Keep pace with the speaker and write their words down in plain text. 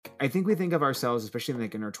I think we think of ourselves, especially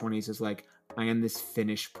like in our 20s, as like, I am this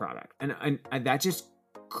finished product. And that just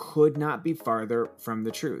could not be farther from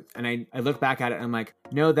the truth. And I look back at it and I'm like,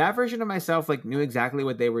 no, that version of myself like knew exactly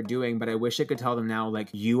what they were doing, but I wish I could tell them now, like,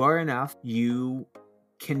 you are enough. You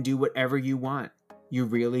can do whatever you want. You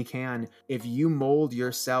really can. If you mold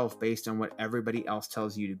yourself based on what everybody else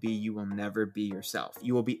tells you to be, you will never be yourself.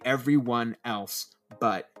 You will be everyone else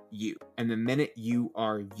but you. And the minute you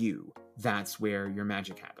are you, that's where your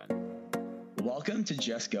magic happens. Welcome to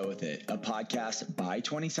Just Go With It, a podcast by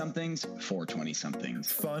 20-somethings for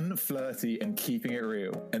 20-somethings. Fun, flirty, and keeping it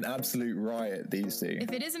real. An absolute riot, these two.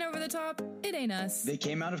 If it isn't over the top, it ain't us. They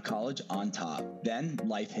came out of college on top. Then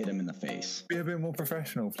life hit them in the face. Be a bit more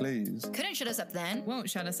professional, please. Couldn't shut us up then. Won't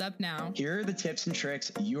shut us up now. Here are the tips and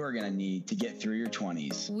tricks you are going to need to get through your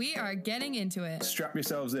 20s. We are getting into it. Strap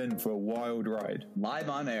yourselves in for a wild ride. Live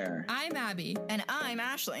on air. I'm Abby. And I'm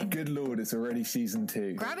Ashley. Good Lord, it's already season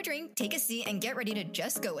 2. Grab a drink, take a seat, and get ready to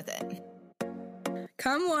just go with it.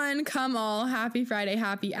 Come one, come all. Happy Friday,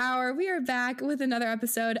 happy hour. We are back with another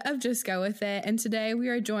episode of Just Go With It. And today we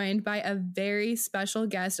are joined by a very special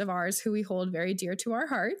guest of ours who we hold very dear to our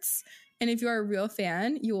hearts. And if you are a real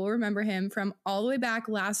fan, you will remember him from all the way back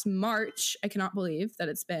last March. I cannot believe that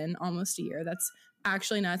it's been almost a year. That's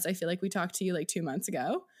actually nuts. I feel like we talked to you like 2 months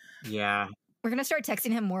ago. Yeah. We're going to start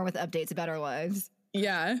texting him more with updates about our lives.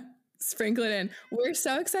 Yeah. Sprinkle it in. We're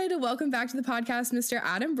so excited to welcome back to the podcast Mr.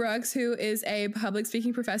 Adam Brooks, who is a public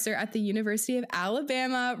speaking professor at the University of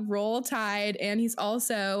Alabama, Roll Tide, and he's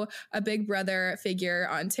also a big brother figure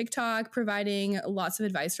on TikTok, providing lots of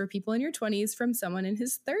advice for people in your 20s from someone in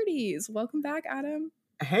his 30s. Welcome back, Adam.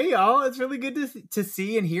 Hey, y'all. It's really good to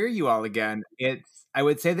see and hear you all again. I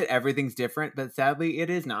would say that everything's different, but sadly it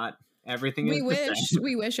is not. Everything is the same.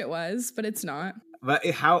 We wish it was, but it's not. But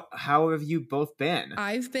how have you both been?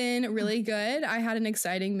 I've been really good. I had an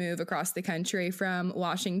exciting move across the country from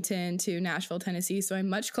Washington to Nashville, Tennessee, so I'm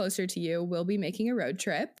much closer to you. We'll be making a road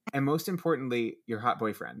trip. And most importantly, your hot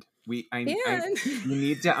boyfriend. You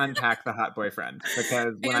need to unpack the hot boyfriend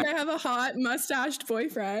because I have a hot mustached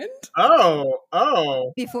boyfriend.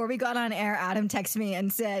 Oh. Before we got on air, Adam texted me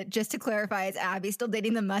and said, just to clarify, is Abby still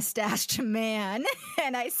dating the mustached man?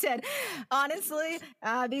 And I said, honestly,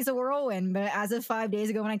 Abby's a whirlwind. But as of 5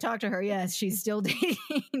 days ago when I talked to her, yes, she's still dating.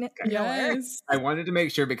 Yes. I wanted to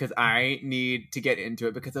make sure because I need to get into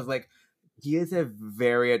it because of like, he is a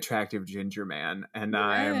very attractive ginger man, and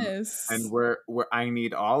yes. I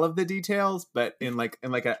need all of the details, but in like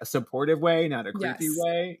a supportive way, not a creepy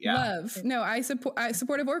way. Yeah. Love. No, I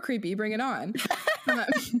supportive or creepy. Bring it on.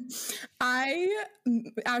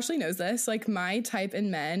 Ashley knows this. Like my type in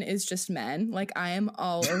men is just men. Like I am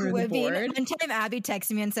all over the board. One time Abby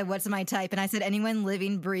texted me and said, "What's my type?" And I said, "Anyone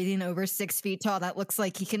living, breathing, over 6 feet tall that looks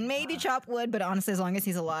like he can maybe chop wood, but honestly, as long as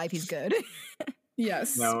he's alive, he's good."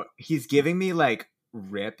 Yes. No, he's giving me like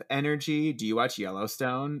Rip energy. Do you watch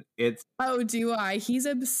Yellowstone? Do I? He's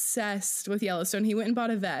obsessed with Yellowstone. He went and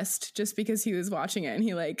bought a vest just because he was watching it and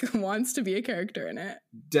he like wants to be a character in it.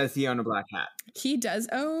 Does he own a black hat? He does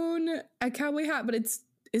own a cowboy hat, but is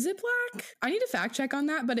it black? I need to fact check on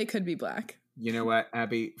that, but it could be black. You know what,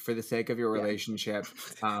 Abby, for the sake of your relationship,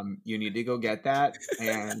 you need to go get that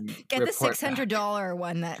and get the $600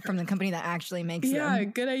 one that from the company that actually makes them. Yeah,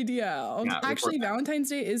 good idea. Actually, Valentine's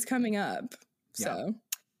Day is coming up. So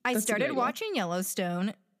I started watching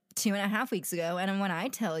Yellowstone 2.5 weeks ago, and when I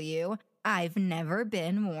tell you I've never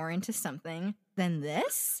been more into something than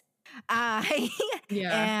this, I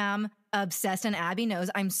am obsessed, and Abby knows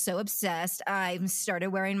I'm so obsessed. I've started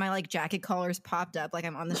wearing my like jacket collars popped up like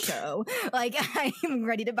I'm on the show. Like I'm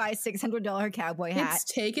ready to buy a $600 cowboy hat. It's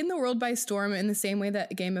taken the world by storm in the same way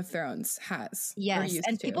that Game of Thrones has. Yes,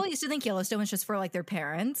 and people used to think Yellowstone was just for like their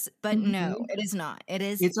parents, but no, it is not.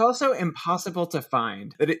 It's also impossible to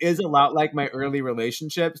find. That it is a lot like my early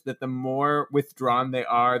relationships, that the more withdrawn they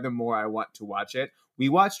are, the more I want to watch it. We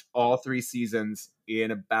watched all 3 seasons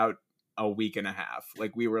in about a week and a half.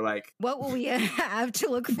 Like we were like, what will we have to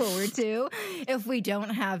look forward to if we don't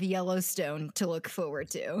have Yellowstone to look forward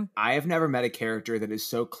to? I have never met a character that is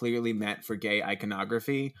so clearly meant for gay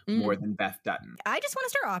iconography more than Beth Dutton. I just want to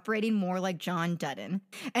start operating more like John Dutton.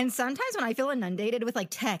 And sometimes when I feel inundated with like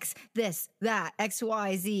text, this, that, X,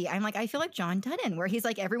 Y, Z, I'm like, I feel like John Dutton, where he's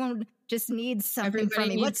like, everyone just needs something from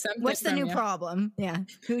me. What's the new problem? Yeah.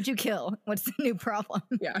 Who'd you kill? What's the new problem?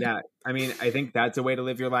 Yeah. I mean, I think that's a way to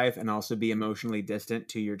live your life and also be emotionally distant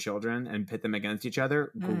to your children and pit them against each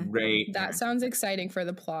other. Great. That sounds exciting for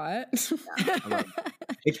the plot. I love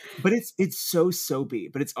it. But it's so soapy,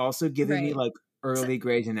 but it's also giving me like early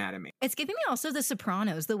Grey's Anatomy. It's giving me also The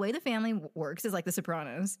Sopranos. The way the family works is like The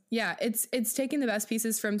Sopranos. Yeah, it's taking the best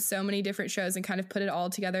pieces from so many different shows and kind of put it all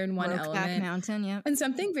together in one element. Mountain, yeah. And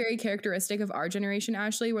something very characteristic of our generation,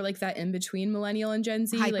 Ashley, we're like that in between millennial and Gen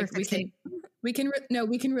Z. Like we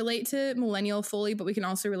can relate to millennial fully, but we can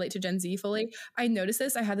also relate to Gen Z fully. I noticed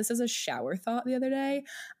this. I had this as a shower thought the other day.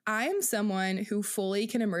 I am someone who fully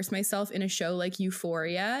can immerse myself in a show like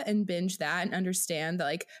Euphoria and binge that and understand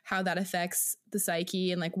like how that affects the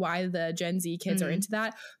psyche and like why the Gen Z kids are into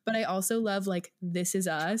that. But I also love like This Is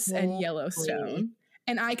Us and Yellowstone.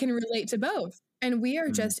 And I can relate to both. And we are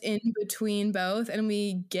just in between both and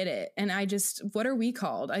we get it. And what are we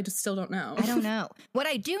called? I just still don't know. I don't know. What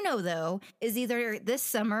I do know though is either this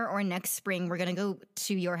summer or next spring, we're going to go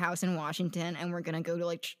to your house in Washington and we're going to go to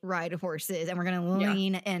like ride horses and we're going to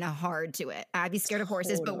lean in hard to it. I'd be scared of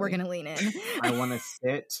horses, but we're going to lean in. I want to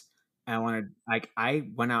sit. I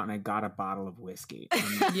went out and I got a bottle of whiskey.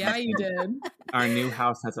 Yeah, you did. Our new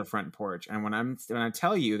house has a front porch. And when I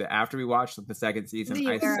tell you that after we watched the second season,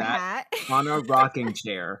 I sat on a rocking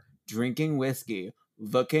chair, drinking whiskey,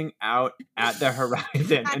 looking out at the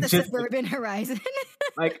horizon. At and the just suburban horizon.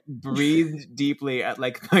 like breathed deeply at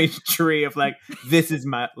like my tree of like, this is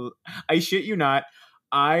I shit you not.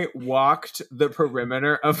 I walked the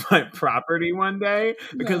perimeter of my property one day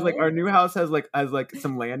because like our new house has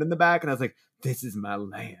some land in the back, and I was like, "This is my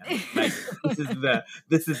land. Like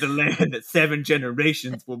this is the land that 7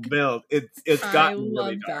 generations will build." It's gotten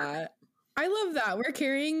really dark. I love that. We're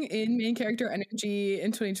carrying in main character energy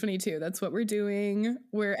in 2022. That's what we're doing.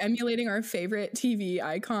 We're emulating our favorite TV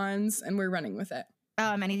icons, and we're running with it.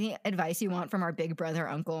 Any advice you want from our big brother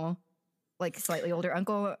uncle? Like slightly older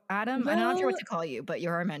Uncle Adam? I'm not sure what to call you, but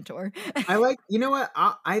you're our mentor. You know what?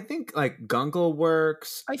 I think like Gunkle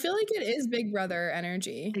works. I feel like it is Big Brother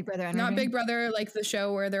energy. Big Brother energy. Not Big Brother like the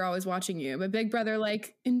show where they're always watching you, but Big Brother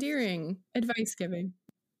like endearing, advice giving.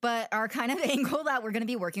 But our kind of angle that we're going to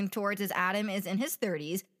be working towards is Adam is in his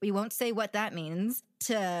 30s. We won't say what that means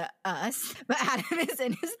to us, but Adam is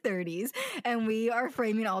in his 30s, and we are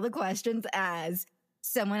framing all the questions as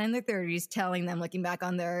someone in their 30s telling them, looking back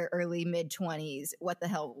on their early mid-20s, what the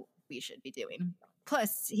hell we should be doing.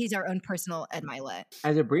 Plus, he's our own personal Ed Milet.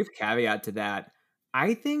 As a brief caveat to that,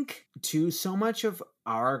 I think too, so much of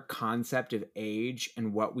our concept of age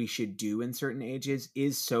and what we should do in certain ages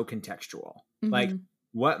is so contextual. Mm-hmm. Like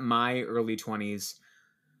what my early 20s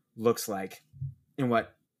looks like and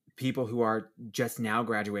what people who are just now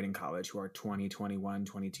graduating college, who are 20, 21,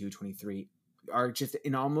 22, 23, are just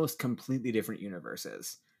in almost completely different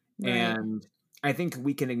universes. Right. And I think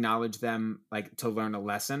we can acknowledge them like to learn a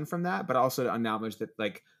lesson from that, but also to acknowledge that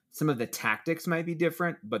like some of the tactics might be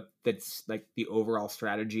different, but that's like the overall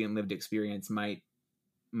strategy and lived experience might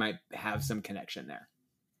have some connection there.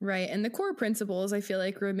 Right. And the core principles I feel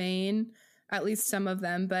like remain, at least some of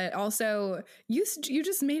them, but also you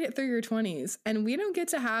just made it through your 20s, and we don't get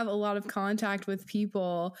to have a lot of contact with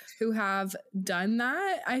people who have done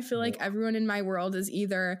that. I feel like everyone in my world is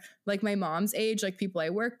either like my mom's age, like people I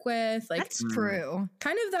work with, like that's true,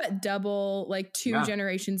 kind of that double, like 2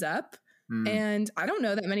 generations up. And I don't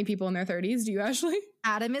know that many people in their 30s. Do you, Ashley?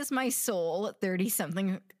 Adam is my soul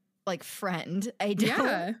 30-something like friend. I do.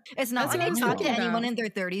 Yeah. It's not like I talk to anyone in their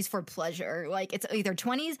 30s for pleasure. Like it's either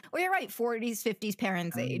 20s or you're right, 40s, 50s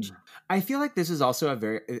parents age. I feel like this is also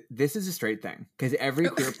this is a straight thing, because every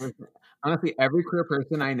queer person, honestly, every queer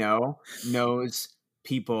person I know knows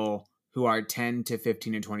people who are 10 to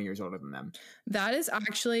 15 and 20 years older than them. That is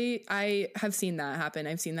actually, I have seen that happen.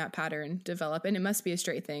 I've seen that pattern develop, and it must be a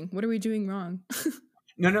straight thing. What are we doing wrong?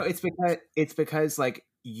 No, it's because like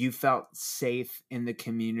you felt safe in the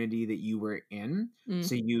community that you were in.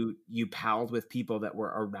 So you palled with people that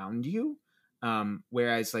were around you.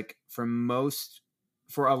 Whereas like for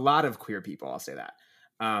a lot of queer people, I'll say that,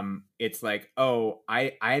 it's like, oh,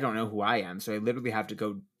 I don't know who I am. So I literally have to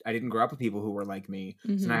go. I didn't grow up with people who were like me.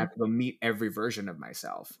 So now I have to go meet every version of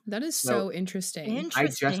myself. That is so interesting. I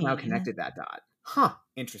just now connected that dot. Huh.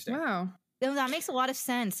 Interesting. Wow. No, that makes a lot of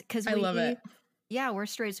sense, because I love it. Yeah, we're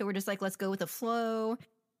straight. So we're just like, let's go with the flow.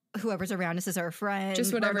 Whoever's around us is our friend.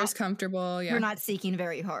 Just whatever's comfortable. Yeah. We're not seeking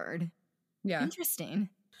very hard. Yeah. Interesting.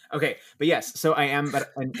 Okay. But yes, so I am,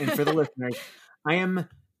 and for the listeners, I am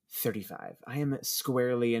 35. I am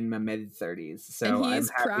squarely in my mid 30s. So and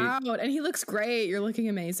he's I'm happy. proud, and he looks great. You're looking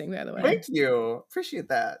amazing, by the way. Thank you. Appreciate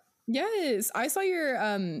that. Yes, I saw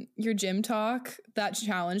your gym talk, that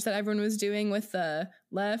challenge that everyone was doing with the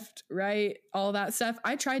left, right, all that stuff.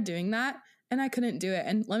 I tried doing that and I couldn't do it.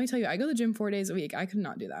 And let me tell you, I go to the gym 4 days a week. I could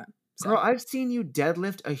not do that. Girl, I've seen you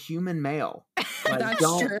deadlift a human male. Like, that's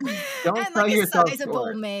true. Don't and sell like yourself a sizable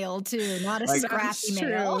short. male too, not a scrappy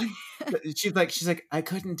male. She's like, I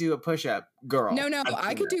couldn't do a push-up, girl. No,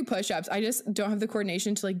 I could do push-ups. I just don't have the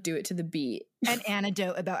coordination to like do it to the beat. An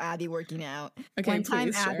anecdote about Abby working out. Okay, one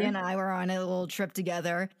time Abby and I were on a little trip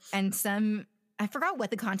together, and I forgot what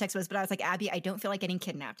the context was, but I was like, Abby, I don't feel like getting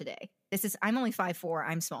kidnapped today. I'm only 5'4",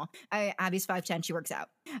 I'm small. Abby's 5'10", she works out.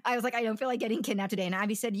 I was like, I don't feel like getting kidnapped today. And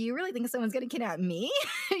Abby said, you really think someone's going to kidnap me?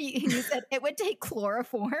 You said, it would take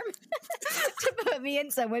chloroform to put me in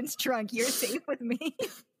someone's trunk. You're safe with me.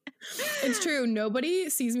 It's true. Nobody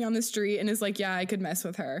sees me on the street and is like, yeah, I could mess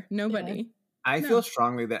with her. Nobody. Yeah. I feel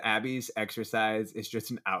strongly that Abby's exercise is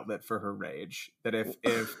just an outlet for her rage. That if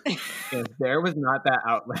there was not that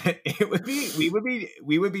outlet,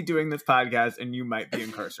 we would be doing this podcast and you might be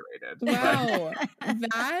incarcerated. Wow,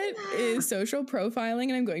 that is social profiling,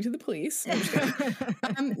 and I'm going to the police.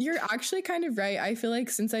 You're actually kind of right. I feel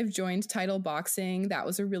like since I've joined Title Boxing, that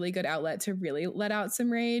was a really good outlet to really let out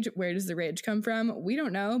some rage. Where does the rage come from? We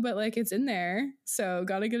don't know, but like it's in there, so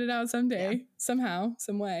gotta get it out someday, somehow,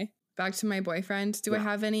 some way. Back to my boyfriend. Do I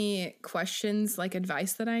have any questions, like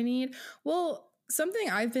advice that I need? Well, something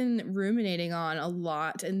I've been ruminating on a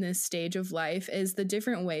lot in this stage of life is the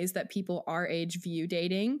different ways that people our age view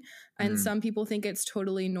dating. And some people think it's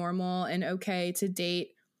totally normal and okay to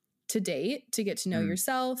date, to get to know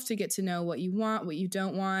yourself, to get to know what you want, what you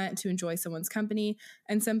don't want, to enjoy someone's company.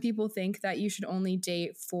 And some people think that you should only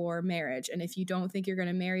date for marriage. And if you don't think you're going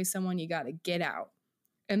to marry someone, you got to get out.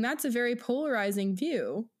 And that's a very polarizing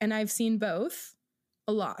view. And I've seen both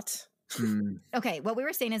a lot. Okay, what we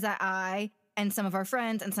were saying is that I and some of our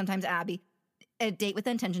friends, and sometimes Abby, date with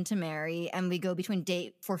the intention to marry. And we go between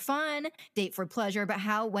date for fun, date for pleasure. But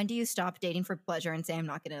when do you stop dating for pleasure and say, I'm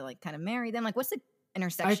not going to like kind of marry them? Like, what's the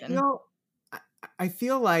intersection? I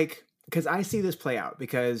feel like, because I see this play out,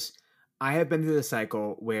 because I have been through the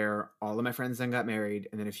cycle where all of my friends then got married.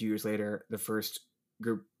 And then a few years later, the first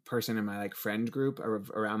person in my like friend group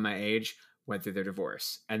around my age went through their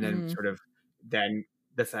divorce, and then sort of then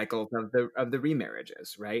the cycles of the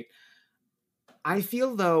remarriages, right? I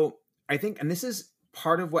feel though, I think, and this is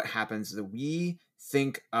part of what happens, that we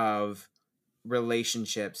think of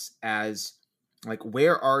relationships as like,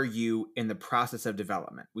 where are you in the process of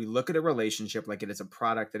development? We look at a relationship like it is a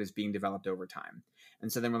product that is being developed over time.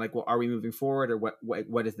 And so then we're like, well, are we moving forward, or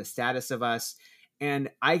what is the status of us? And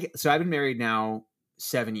so I've been married now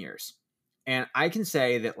 7 years. And I can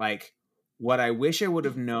say that like what I wish I would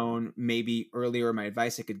have known maybe earlier, my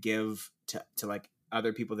advice I could give to like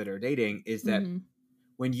other people that are dating is that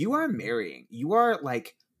when you are marrying, you are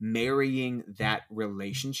like marrying that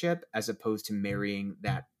relationship as opposed to marrying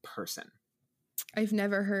that person. I've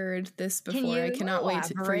never heard this before. I cannot wait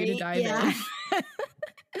for you to dive in.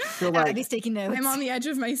 So like, Abby's taking notes. I'm on the edge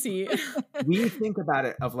of my seat. We think about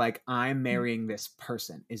it of like, I'm marrying this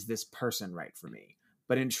person. Is this person right for me?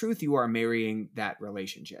 But in truth, you are marrying that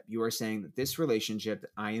relationship. You are saying that this relationship that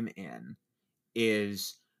I am in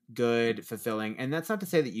is good, fulfilling. And that's not to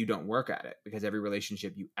say that you don't work at it, because every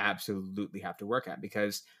relationship you absolutely have to work at,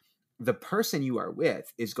 because the person you are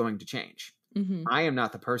with is going to change. I am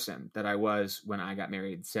not the person that I was when I got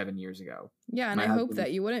married 7 years ago. Yeah, and I hope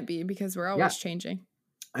that you wouldn't be, because we're always changing.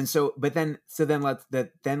 And so then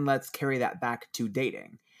let's carry that back to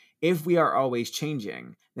dating. If we are always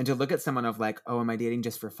changing, then to look at someone of like, oh, am I dating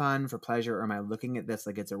just for fun, for pleasure? Or am I looking at this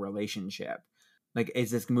like it's a relationship? Like,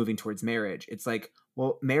 is this moving towards marriage? It's like,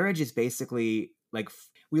 well, marriage is basically like,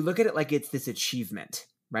 we look at it like it's this achievement,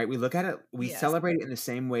 right? We look at it, we celebrate it in the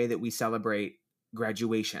same way that we celebrate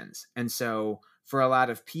graduations. And so for a lot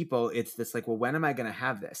of people, it's this like, well, when am I going to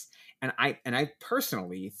have this? And I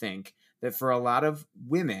personally think that for a lot of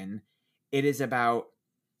women, it is about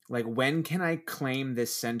like, when can I claim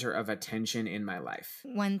this center of attention in my life?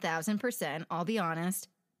 1000%. I'll be honest.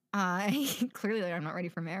 Clearly I'm not ready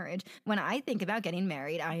for marriage. When I think about getting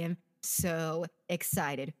married, I am so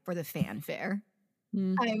excited for the fanfare.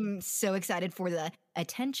 I'm so excited for the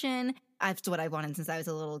attention. That's what I wanted since I was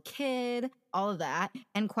a little kid, all of that.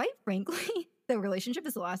 And quite frankly, the relationship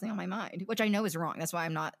is the last thing on my mind, which I know is wrong. That's why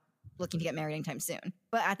I'm not looking to get married anytime soon.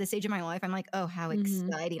 But at this stage of my life, I'm like, oh, how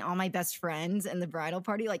exciting. All my best friends and the bridal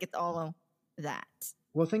party, like it's all that.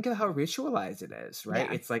 Well, think of how ritualized it is, right?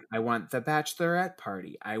 Yeah. It's like, I want the bachelorette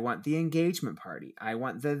party. I want the engagement party. I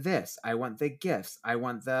want the this. I want the gifts. I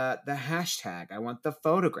want the hashtag. I want the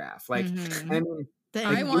photograph. Like, I mean,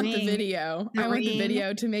 I want the video. I want the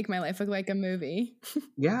video to make my life look like a movie.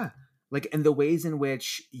 Yeah. Like, and the ways in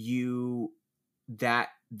which that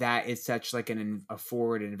is such like a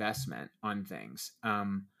forward investment on things.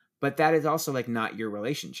 But that is also like not your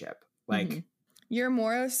relationship. Like,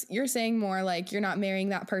 you're saying more like you're not marrying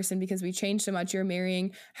that person because we changed so much. You're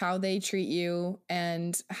marrying how they treat you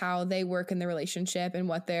and how they work in the relationship and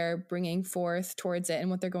what they're bringing forth towards it and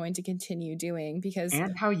what they're going to continue doing, because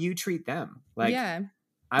and how you treat them. Like, yeah,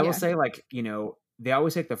 I will say, like, you know, they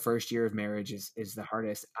always say the first year of marriage is the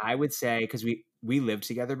hardest. I would say, because we lived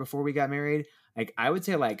together before we got married, like, I would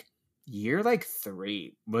say like year like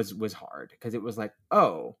 3 was hard, because it was like,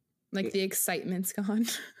 oh, like the excitement's gone.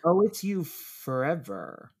 oh, it's you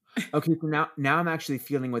forever. Okay, so now I'm actually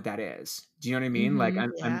feeling what that is. Do you know what I mean? Like,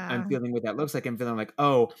 I'm feeling what that looks like. I'm feeling like,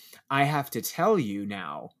 oh, I have to tell you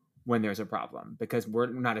now when there's a problem, because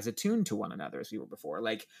we're not as attuned to one another as we were before.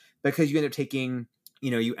 Like, because you end up taking,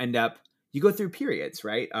 you know, you go through periods,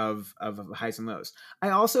 right, of highs and lows.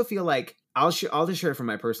 I also feel like I'll just share from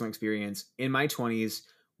my personal experience. In my 20s,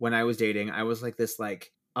 when I was dating, I was like this,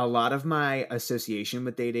 like, a lot of my association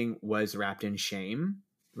with dating was wrapped in shame,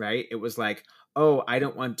 right? It was like, oh, I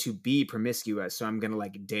don't want to be promiscuous, so I'm going to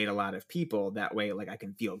like date a lot of people. That way, like, I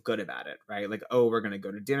can feel good about it, right? Like, oh, we're going to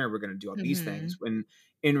go to dinner. We're going to do all these things. When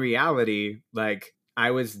in reality, like,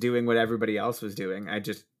 I was doing what everybody else was doing. I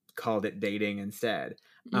just called it dating instead.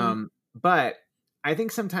 But I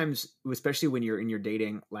think sometimes, especially when you're in your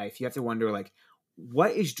dating life, you have to wonder, like,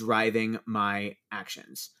 what is driving my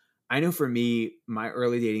actions? I know for me, my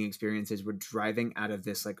early dating experiences were driving out of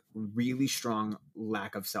this like really strong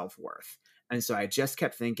lack of self-worth. And so I just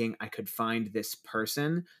kept thinking I could find this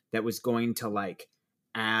person that was going to like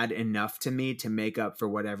add enough to me to make up for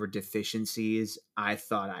whatever deficiencies I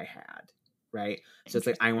thought I had. Right. So it's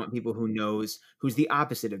like, I want people who's the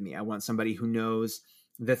opposite of me. I want somebody who knows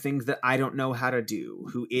the things that I don't know how to do,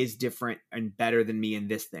 who is different and better than me in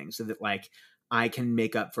this thing, so that like I can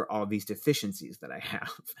make up for all these deficiencies that I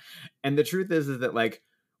have. And the truth is that like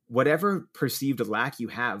whatever perceived lack you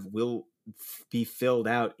have will be filled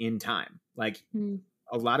out in time. Like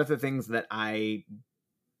a lot of the things that I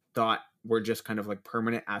thought were just kind of like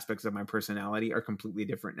permanent aspects of my personality are completely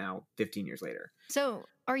different now, 15 years later. So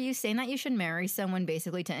are you saying that you should marry someone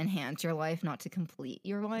basically to enhance your life, not to complete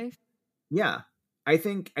your life? Yeah. I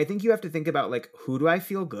think you have to think about like, who do I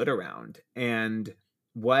feel good around, and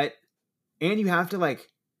you have to like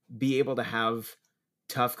be able to have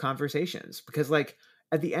tough conversations, because like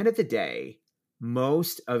at the end of the day,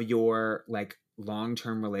 most of your like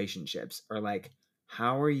long-term relationships are like,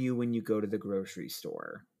 how are you when you go to the grocery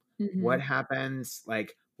store? What happens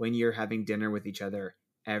like when you're having dinner with each other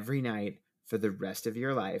every night for the rest of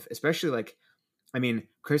your life? Especially like, I mean,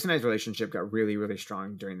 Chris and I's relationship got really, really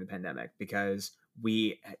strong during the pandemic because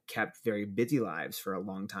we kept very busy lives for a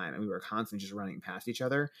long time, and we were constantly just running past each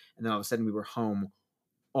other. And then all of a sudden we were home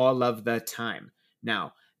all of the time.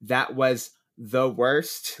 Now, that was the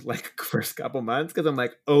worst, like, first couple months, because I'm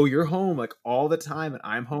like, oh, you're home like all the time and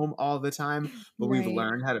I'm home all the time. But we've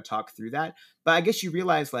learned how to talk through that. But I guess you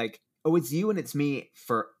realize like, oh, it's you and it's me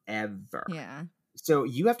forever. Yeah. So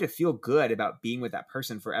you have to feel good about being with that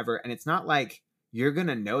person forever. And it's not like you're going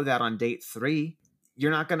to know that on date 3.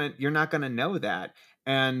 You're not going to know that.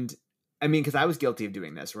 And I mean, because I was guilty of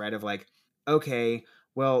doing this, right? Of like, okay,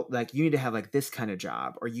 well, like, you need to have like this kind of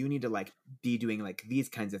job, or you need to like be doing like these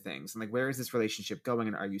kinds of things. And like, where is this relationship going?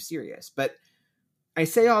 And are you serious? But I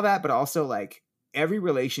say all that, but also like every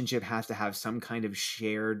relationship has to have some kind of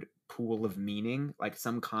shared pool of meaning, like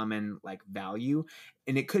some common like value.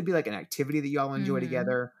 And it could be like an activity that y'all enjoy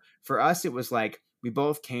together. For us, it was like, we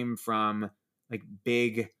both came from like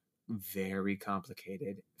big, very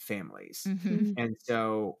complicated families. And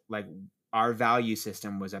so like our value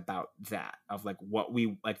system was about that, of like what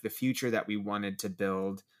we like, the future that we wanted to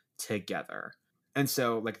build together. And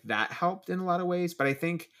so like that helped in a lot of ways. But I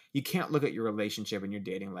think you can't look at your relationship and your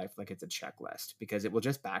dating life like it's a checklist, because it will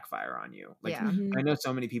just backfire on you. Like I know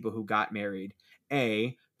so many people who got married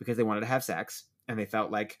because they wanted to have sex, and they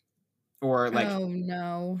felt like, or like, oh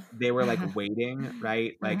no, they were like waiting,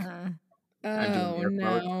 right? Like oh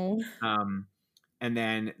no. And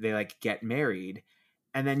then they like get married,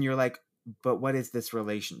 and then you're like, but what is this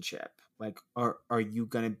relationship? Like, are you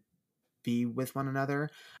going to be with one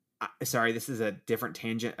another? Sorry, this is a different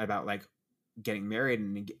tangent about like getting married.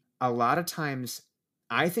 And a lot of times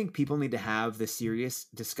I think people need to have the serious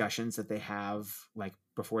discussions that they have like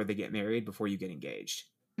before they get married, before you get engaged.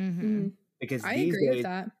 Because I agree with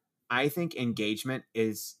that. I think engagement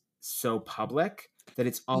is so public that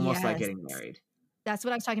it's almost like getting married. That's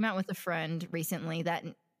what I was talking about with a friend recently, that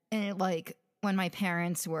like when my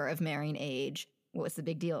parents were of marrying age, what's the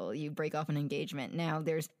big deal? You break off an engagement. Now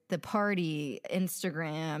there's the party,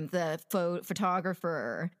 Instagram, the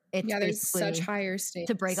photographer. It's there's such higher stakes.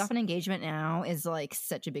 To break off an engagement now is like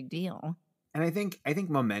such a big deal. And I think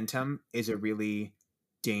momentum is a really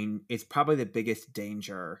it's probably the biggest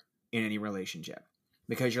danger in any relationship,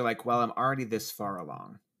 because you're like, well, I'm already this far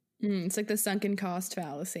along. It's like the sunken cost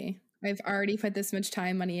fallacy. I've already put this much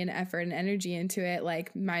time, money, and effort and energy into it.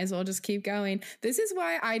 Like, might as well just keep going. This is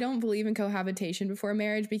why I don't believe in cohabitation before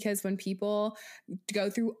marriage, because when people go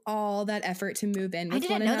through all that effort to move in with one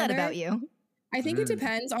another. I didn't know that about you. I think it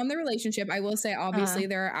depends on the relationship. I will say, obviously,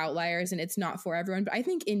 there are outliers and it's not for everyone. But I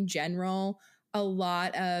think in general, a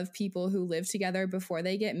lot of people who live together before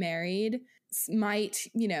they get married might,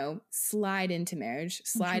 slide into marriage,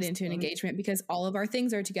 slide into an engagement, because all of our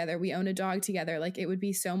things are together. We own a dog together. Like, it would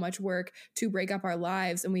be so much work to break up our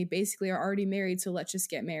lives, and we basically are already married, so let's just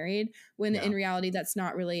get married, when in reality that's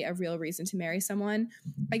not really a real reason to marry someone.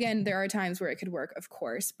 Again, there are times where it could work, of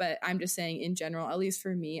course, but I'm just saying in general, at least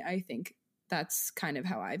for me, I think that's kind of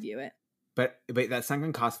how I view it. But that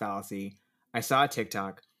sunken cost fallacy, I saw a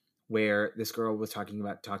TikTok where this girl was talking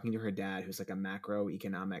to her dad, who's like a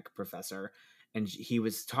macroeconomic professor. And he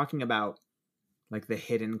was talking about like the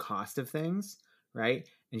hidden cost of things, right?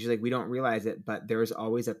 And she's like, we don't realize it, but there's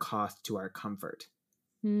always a cost to our comfort.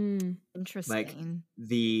 Interesting. Like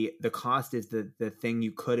the cost is the thing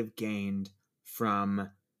you could have gained from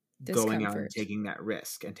going out and taking that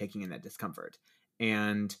risk and taking in that discomfort.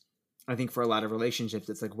 And I think for a lot of relationships,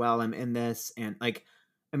 it's like, well, I'm in this. And like,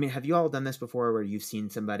 I mean, have you all done this before where you've seen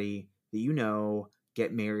somebody that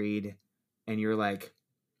get married and you're like,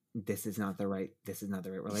 this is not the right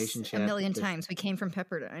relationship. A million times. We came from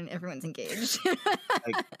Pepperdine. Everyone's engaged.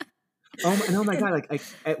 Like, oh my God. Like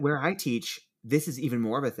where I teach, this is even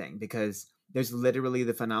more of a thing, because there's literally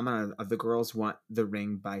the phenomenon of the girls want the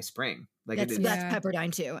ring by spring. Like that's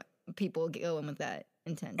Pepperdine too. People go in with that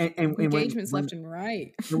intent. And engagements left and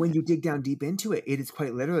right. And when you dig down deep into it, it is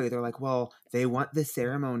quite literally, they're like, well, they want the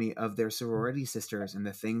ceremony of their sorority sisters and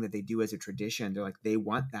the thing that they do as a tradition. They're like, they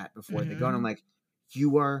want that before they go. And I'm like,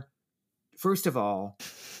 you are, first of all,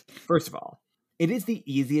 it is the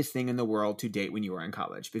easiest thing in the world to date when you are in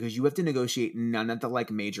college, because you have to negotiate none of the like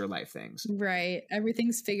major life things. Right.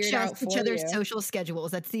 Everything's figured out for each other's social schedules.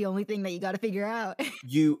 That's the only thing that you got to figure out.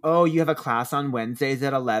 You have a class on Wednesdays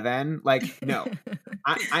at 11. Like, no.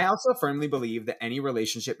 I also firmly believe that any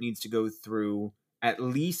relationship needs to go through at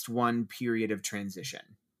least one period of transition.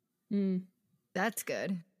 That's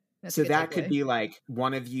good. So that could be like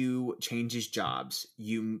one of you changes jobs.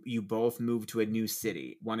 You both move to a new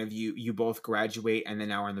city. One of you both graduate and then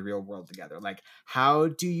now are in the real world together. Like, how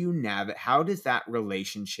does that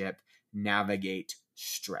relationship navigate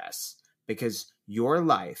stress? Because your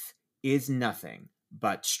life is nothing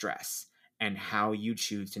but stress and how you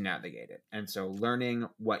choose to navigate it. And so learning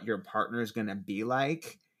what your partner is going to be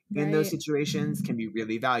like in those situations can be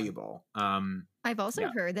really valuable. I've also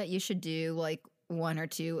heard that you should do like one or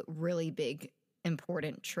two really big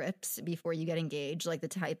important trips before you get engaged, like the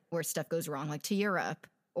type where stuff goes wrong, like to Europe,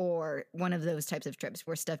 or one of those types of trips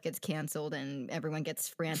where stuff gets canceled and everyone gets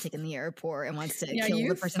frantic in the airport and wants to kill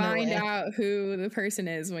the person. You find out who the person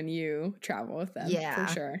is when you travel with them. Yeah,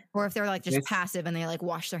 for sure. Or if they're like just passive and they like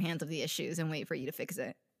wash their hands of the issues and wait for you to fix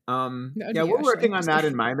it. We're working on that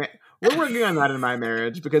in my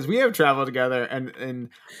marriage, because we have traveled together, and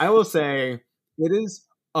I will say it is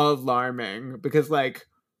alarming because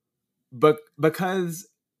because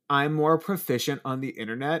I'm more proficient on the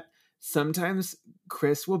internet, sometimes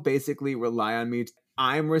Chris will basically rely on me.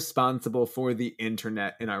 I'm responsible for the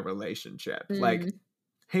internet in our relationship. Like,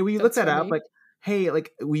 hey, will you look that up? Like, hey,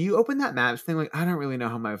 like, will you open that maps thing? Like, I don't really know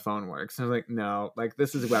how my phone works. And I was like, no, like,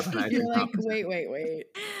 this is weaponized. You're like, wait.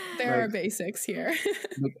 There are basics here.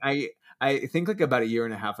 Like, I think like about a year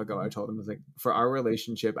and a half ago, I told him, I was like, for our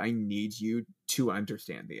relationship, I need you to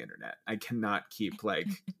understand the internet. I cannot keep like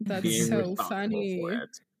that's so funny. For it.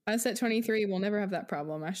 Us at 23, we'll never have that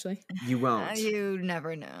problem, Ashley. You won't. You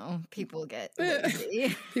never know. People get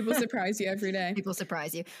People surprise you every day. People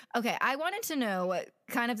surprise you. Okay, I wanted to know what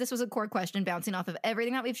kind of, this was a core question bouncing off of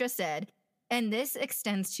everything that we've just said. And this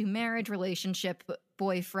extends to marriage, relationship,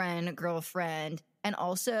 boyfriend, girlfriend, and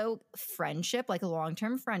also friendship, like a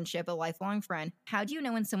long-term friendship, a lifelong friend. How do you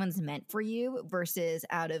know when someone's meant for you versus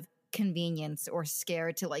out of convenience or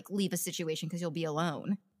scared to like leave a situation because you'll be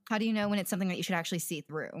alone? How do you know when it's something that you should actually see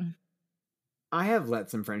through? I have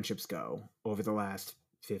let some friendships go over the last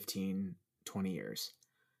 15, 20 years.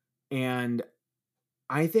 And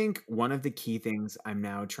I think one of the key things I'm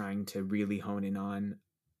now trying to really hone in on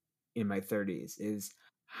in my 30s is,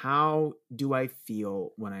 how do I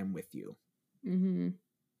feel when I'm with you? Mm-hmm.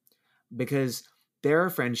 Because there are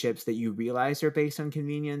friendships that you realize are based on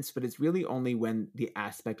convenience, but it's really only when the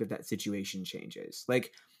aspect of that situation changes.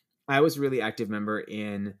 Like, I was a really active member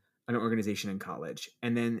in an organization in college.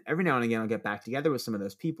 And then every now and again, I'll get back together with some of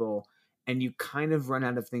those people, and you kind of run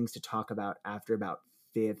out of things to talk about after about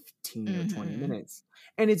 15 or 20 minutes.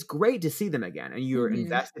 And it's great to see them again. And you're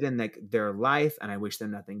invested in like their life. And I wish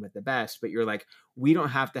them nothing but the best. But you're like, we don't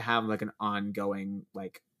have to have like an ongoing,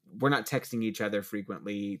 like, we're not texting each other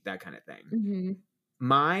frequently, that kind of thing.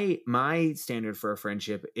 My standard for a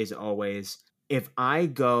friendship is always, if I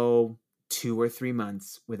go 2 or 3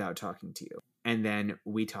 months without talking to you and then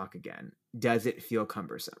we talk again, does it feel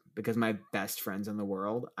cumbersome? Because my best friends in the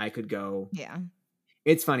world, I could go. Yeah.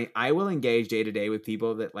 It's funny. I will engage day to day with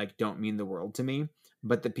people that like don't mean the world to me,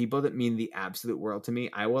 but the people that mean the absolute world to me,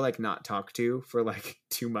 I will like not talk to for like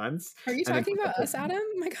 2 months. Are you talking about us, Adam?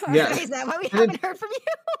 My God. Yeah. Is that why we haven't heard from you?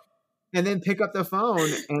 And then pick up the phone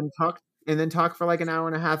and talk for like an hour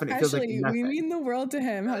and a half, and it feels like nothing. We mean the world to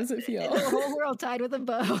him. How does it feel? The whole world tied with a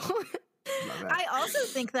bow. I also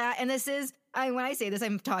think that, and this is, when I say this,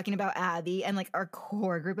 I'm talking about Abby and like our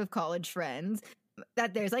core group of college friends,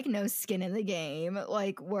 that there's like no skin in the game.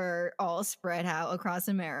 Like we're all spread out across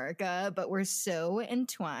America, but we're so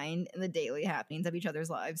entwined in the daily happenings of each other's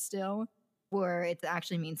lives still, where it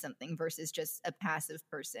actually means something versus just a passive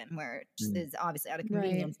person where it just is obviously out of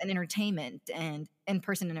convenience and entertainment and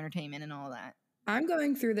in-person entertainment and all that. I'm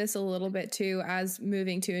going through this a little bit too, as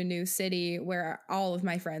moving to a new city where all of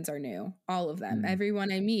my friends are new, all of them.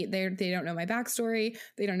 Everyone I meet, they don't know my backstory.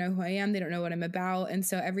 They don't know who I am. They don't know what I'm about. And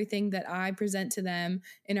so everything that I present to them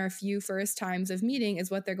in our few first times of meeting is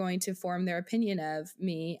what they're going to form their opinion of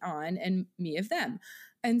me on and me of them.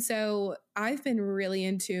 And so I've been really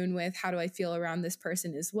in tune with how do I feel around this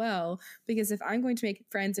person as well, because if I'm going to make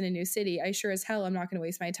friends in a new city, I sure as hell I'm not going to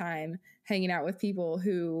waste my time hanging out with people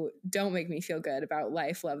who don't make me feel good about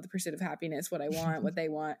life, love, the pursuit of happiness, what I want, what they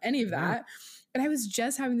want, any of that. And I was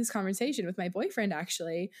just having this conversation with my boyfriend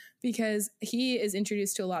actually, because he is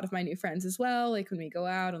introduced to a lot of my new friends as well, like when we go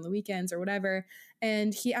out on the weekends or whatever.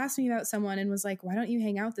 And he asked me about someone and was like, why don't you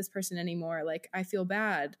hang out with this person anymore? Like, I feel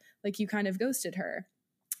bad. Like you kind of ghosted her.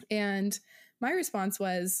 And my response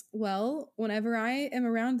was, well, whenever I am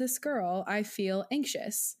around this girl, I feel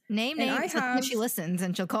anxious. Name names if she listens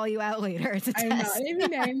and she'll call you out later. It's a test. I'm not naming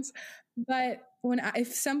names, but if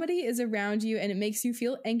somebody is around you and it makes you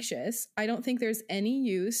feel anxious, I don't think there's any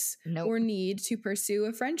use or need to pursue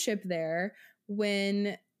a friendship there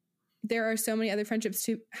when there are so many other friendships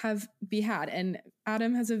to be had. And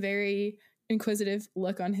Adam has a very inquisitive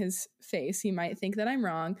look on his face. He might think that I'm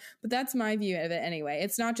wrong, but that's my view of it anyway.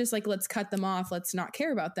 It's not just like, let's cut them off, let's not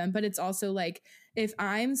care about them, but it's also like, if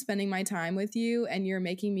I'm spending my time with you and you're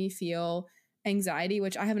making me feel anxiety,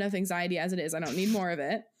 which I have enough anxiety as it is, I don't need more of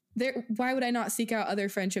it. Why would I not seek out other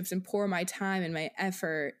friendships and pour my time and my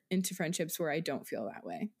effort into friendships where I don't feel that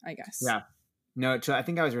way, I guess. Yeah. No, I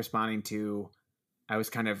think I was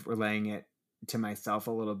kind of relaying it to myself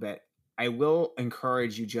a little bit. I will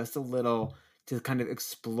encourage you just a little to kind of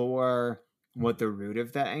explore what the root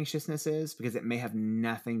of that anxiousness is, because it may have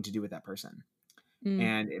nothing to do with that person.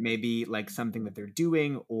 And it may be like something that they're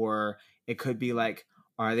doing, or it could be like,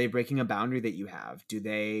 are they breaking a boundary that you have?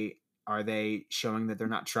 Are they showing that they're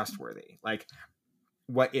not trustworthy? Like,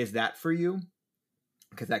 what is that for you?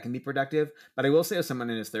 Because that can be productive. But I will say, as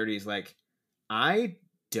someone in his 30s, like, I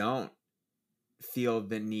don't feel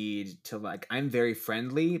the need to, like, I'm very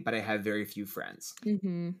friendly, but I have very few friends.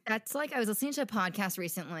 That's like, I was listening to a podcast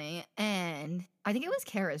recently, and I think it was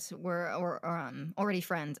Karis, we're already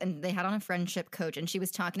friends, and they had on a friendship coach, and she was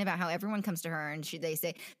talking about how everyone comes to her and they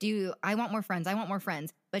say, I want more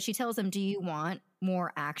friends, but she tells them, do you want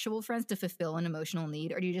more actual friends to fulfill an emotional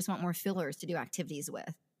need, or do you just want more fillers to do activities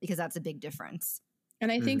with? Because that's a big difference.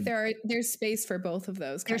 And I think there's space for both of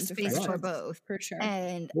those kinds of friends. There's space for both. For sure.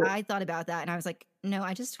 And I thought about that and I was like, no,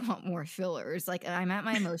 I just want more fillers. Like, I'm at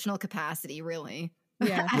my emotional capacity, really.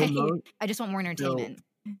 Yeah. I just want more entertainment.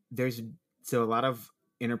 So a lot of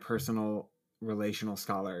interpersonal relational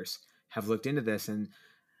scholars have looked into this, and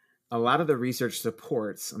a lot of the research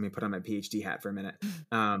supports, let me put on my PhD hat for a minute,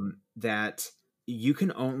 that you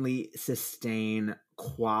can only sustain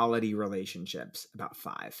quality relationships about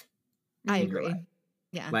 5. I agree.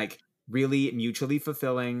 Yeah. Like, really mutually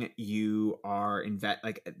fulfilling. You are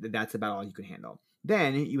that's about all you can handle.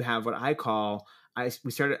 Then you have what I call, I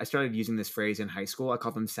started using this phrase in high school. I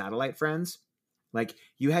call them satellite friends. Like,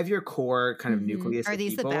 you have your core kind of nucleus. Are of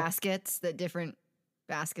these people. the baskets, the different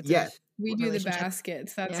baskets. Yes. We do the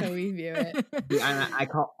baskets. That's how we view it. I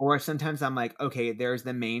call, or sometimes I'm like, okay, there's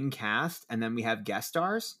the main cast, and then we have guest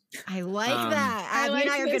stars. I like that. Abby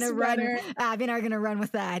and I are gonna run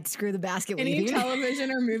with that. Screw the basket weaving. Any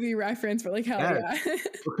television or movie reference, but like hell yeah.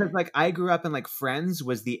 Because like I grew up in like Friends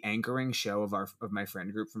was the anchoring show of my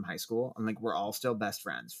friend group from high school, and like we're all still best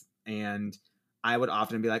friends. And I would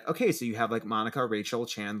often be like, okay, so you have like Monica, Rachel,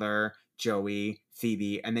 Chandler, Joey,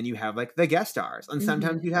 Phoebe, and then you have like the guest stars. And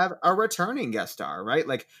sometimes you have a returning guest star, right?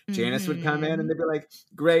 Like Janice would come in and they'd be like,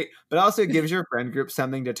 great. But also it gives your friend group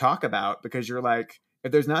something to talk about, because you're like,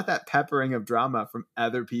 if there's not that peppering of drama from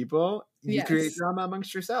other people, you create drama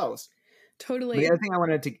amongst yourselves. Totally. But the other thing I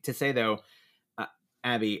wanted to say though,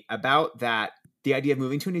 Abby, about that, the idea of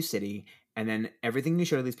moving to a new city and then everything you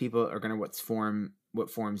show to these people are going to what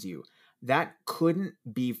forms you. That couldn't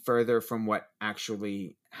be further from what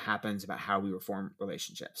actually happens about how we reform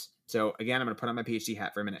relationships. So again, I'm going to put on my PhD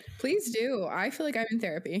hat for a minute. Please do. I feel like I'm in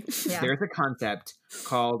therapy. There's a concept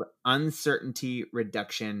called uncertainty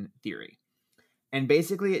reduction theory. And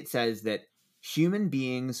basically it says that human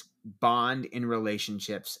beings bond in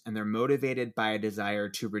relationships and they're motivated by a desire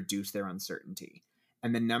to reduce their uncertainty.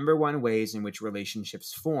 And the number one ways in which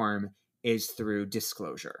relationships form is through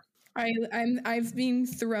disclosure. I've been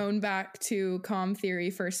thrown back to comm theory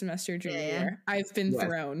first semester junior year. I've been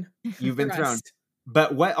thrown. You've been thrown.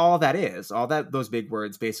 But what all that is, all that those big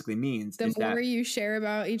words basically means is the more you share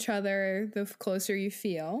about each other, the closer you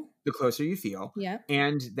feel. The closer you feel. Yeah.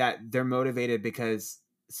 And that they're motivated because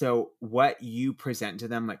so what you present to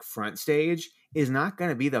them like front stage is not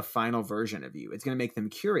going to be the final version of you. It's going to make them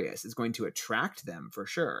curious. It's going to attract them for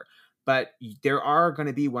sure. But there are going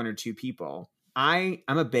to be one or two people. I'm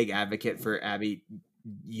a big advocate for Abby,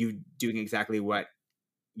 you doing exactly what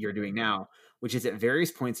you're doing now, which is at various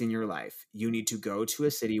points in your life, you need to go to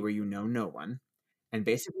a city where you know no one and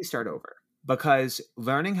basically start over. Because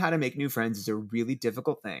learning how to make new friends is a really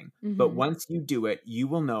difficult thing. But once you do it, you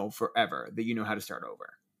will know forever that you know how to start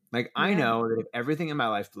over. Like I know that if everything in my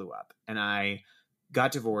life blew up and I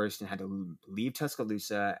got divorced and had to leave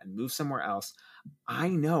Tuscaloosa and move somewhere else, I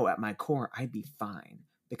know at my core I'd be fine.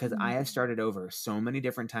 Because I have started over so many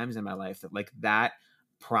different times in my life that like that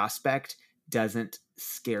prospect doesn't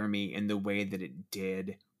scare me in the way that it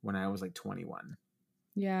did when I was like 21.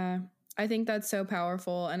 Yeah, I think that's so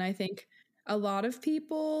powerful. And I think a lot of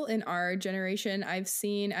people in our generation, I've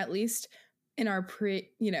seen at least in our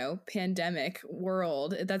pandemic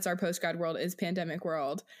world, that's our post-grad world is pandemic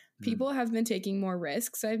world. People have been taking more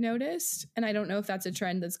risks, I've noticed. And I don't know if that's a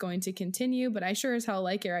trend that's going to continue, but I sure as hell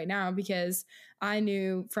like it right now because I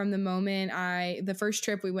knew from the moment the first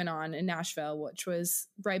trip we went on in Nashville, which was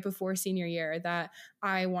right before senior year, that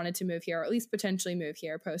I wanted to move here, or at least potentially move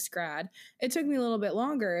here post-grad. It took me a little bit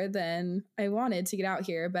longer than I wanted to get out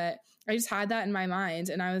here, but I just had that in my mind.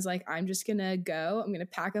 And I was like, I'm just going to go. I'm going to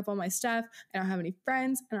pack up all my stuff. I don't have any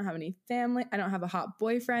friends. I don't have any family. I don't have a hot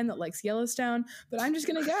boyfriend that likes Yellowstone, but I'm just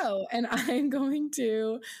going to go and I'm going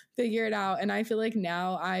to figure it out. And I feel like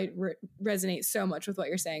now I resonate so much with what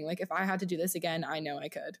you're saying. Like if I had to do this again, I know I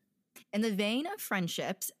could. In the vein of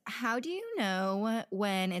friendships, how do you know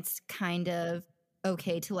when it's kind of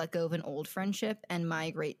okay to let go of an old friendship and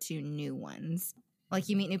migrate to new ones? Like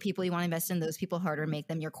you meet new people, you want to invest in those people harder, make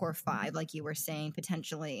them your core 5, like you were saying,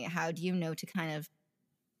 potentially. How do you know to kind of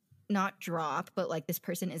not drop, but like this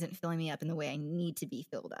person isn't filling me up in the way I need to be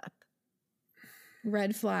filled up?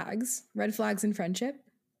 Red flags in friendship.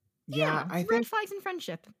 Yeah, I think red flags in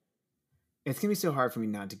friendship. It's going to be so hard for me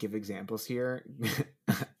not to give examples here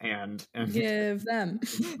and give them.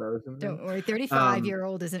 Don't worry,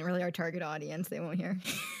 35-year-old isn't really our target audience. They won't hear.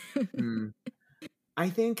 I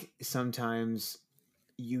think sometimes,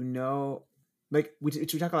 like we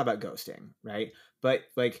talk a lot about ghosting, right? But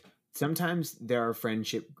like sometimes there are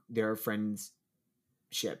friendships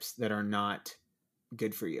that are not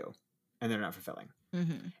good for you and they're not fulfilling.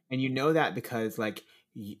 And you know that because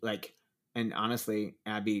and honestly,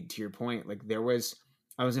 Abby, to your point, like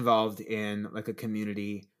I was involved in like a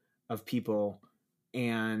community of people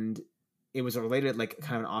and it was related like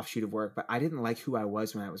kind of an offshoot of work, but I didn't like who I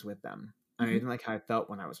was when I was with them. And I didn't like how I felt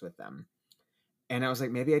when I was with them. And I was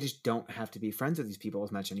like, maybe I just don't have to be friends with these people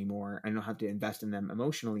as much anymore. I don't have to invest in them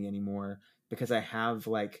emotionally anymore because I have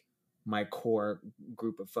like my core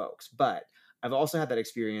group of folks. But I've also had that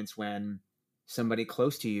experience when somebody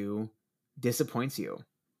close to you disappoints you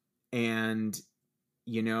and,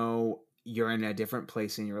 you're in a different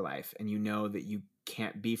place in your life and you know that you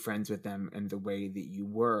can't be friends with them in the way that you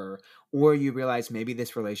were, or you realize maybe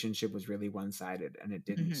this relationship was really one-sided and it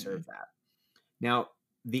didn't serve that. Now,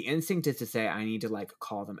 the instinct is to say, I need to like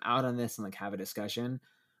call them out on this and like have a discussion.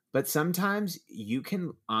 But sometimes you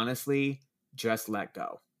can honestly just let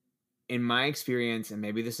go. In my experience, and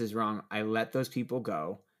maybe this is wrong, I let those people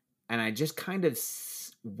go and I just kind of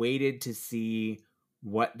waited to see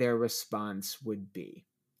what their response would be.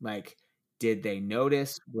 Like, did they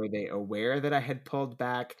notice? Were they aware that I had pulled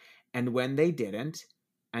back? And when they didn't,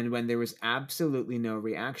 and when there was absolutely no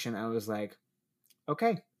reaction, I was like,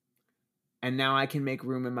 okay. And now I can make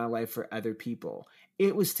room in my life for other people.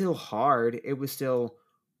 It was still hard. It was still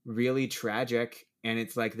really tragic. And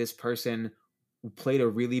it's like this person played a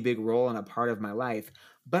really big role in a part of my life.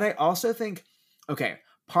 But I also think, okay,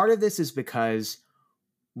 part of this is because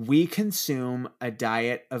we consume a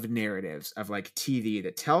diet of narratives of like TV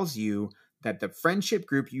that tells you that the friendship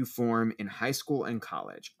group you form in high school and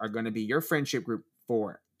college are going to be your friendship group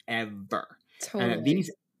forever. Totally. And that these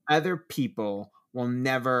other people will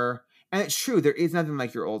never, and it's true, there is nothing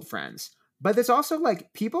like your old friends, but there's also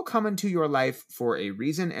like people come into your life for a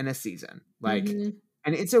reason and a season. Like,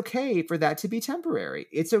 and it's okay for that to be temporary.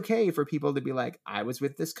 It's okay for people to be like, I was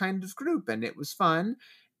with this kind of group and it was fun.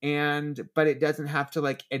 But it doesn't have to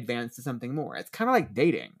like advance to something more. It's kind of like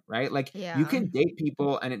dating, right? Like you can date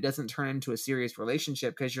people and it doesn't turn into a serious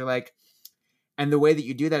relationship because you're like, and the way that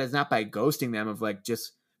you do that is not by ghosting them of like,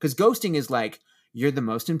 just because ghosting is like, you're the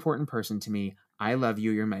most important person to me. I love you.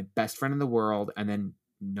 You're my best friend in the world. And then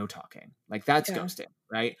no talking. Like that's ghosting,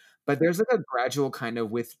 right? But there's like a gradual kind of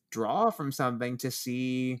withdrawal from something to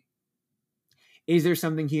see, is there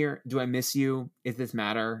something here? Do I miss you? Does this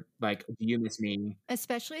matter? Like, do you miss me?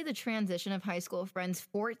 Especially the transition of high school friends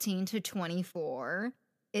 14 to 24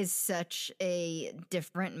 is such a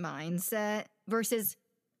different mindset versus,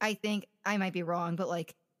 I think I might be wrong, but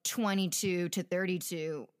like 22 to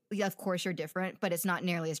 32, of course you're different, but it's not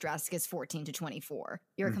nearly as drastic as 14 to 24.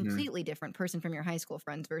 You're a completely different person from your high school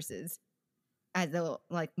friends versus as the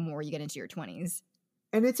like more you get into your 20s.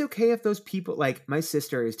 And it's okay if those people, like my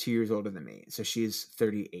sister is 2 years older than me, so she's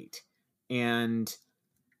 38. And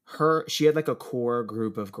she had like a core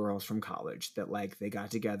group of girls from college that like they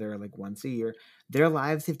got together like once a year. Their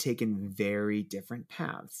lives have taken very different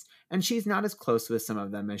paths. And she's not as close with some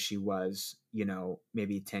of them as she was,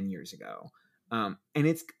 maybe 10 years ago. And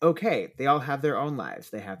it's okay. They all have their own lives.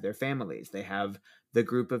 They have their families. They have the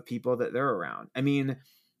group of people that they're around. I mean,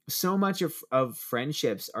 so much of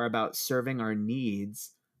friendships are about serving our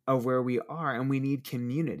needs of where we are, and we need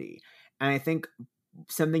community. And I think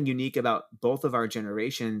something unique about both of our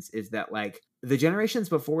generations is that like the generations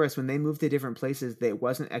before us, when they moved to different places, it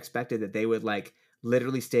wasn't expected that they would like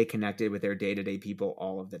literally stay connected with their day-to-day people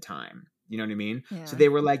all of the time. You know what I mean? Yeah. So they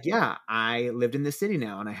were like, yeah, I lived in the city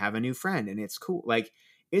now and I have a new friend and it's cool. Like,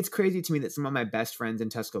 it's crazy to me that some of my best friends in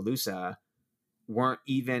Tuscaloosa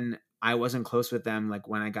I wasn't close with them like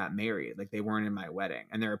when I got married. Like they weren't in my wedding.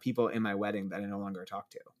 And there are people in my wedding that I no longer talk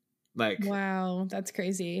to. Like, wow, that's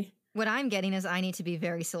crazy. What I'm getting is I need to be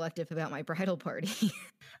very selective about my bridal party.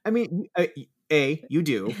 I mean, you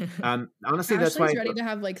do. Honestly, that's why Ashley's ready to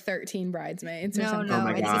have like 13 bridesmaids or something. No,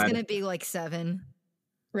 it's just gonna be like 7.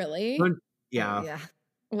 Really? Yeah. Yeah.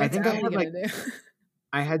 I think I had like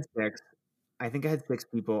I had 6. I think I had 6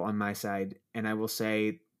 people on my side, and I will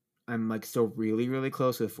say I'm like still really, really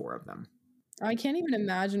close with 4 of them. I can't even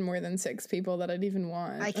imagine more than 6 people that I'd even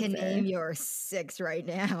want. I can name your 6 right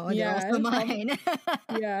now. And yeah, they're also mine.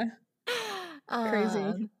 Yeah.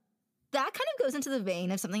 Crazy. That kind of goes into the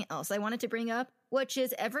vein of something else I wanted to bring up, which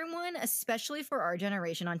is everyone, especially for our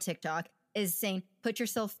generation on TikTok, is saying, put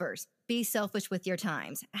yourself first, be selfish with your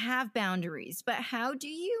times, have boundaries. But how do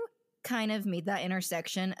you kind of meet that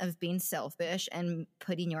intersection of being selfish and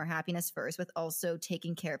putting your happiness first with also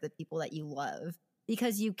taking care of the people that you love?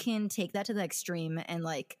 Because you can take that to the extreme and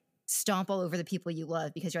like stomp all over the people you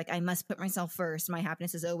love because you're like, I must put myself first. My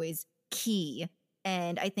happiness is always key.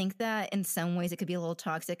 And I think that in some ways it could be a little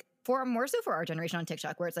toxic more so for our generation on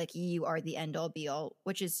TikTok, where it's like you are the end all be all,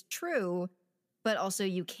 which is true, but also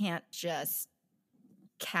you can't just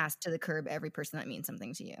cast to the curb every person that means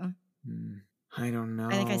something to you. I don't know.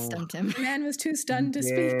 I think I stumped him. Man was too stunned to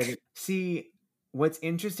speak. See, what's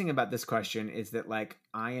interesting about this question is that like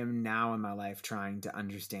I am now in my life trying to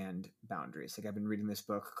understand boundaries. Like I've been reading this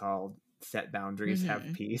book called Set Boundaries,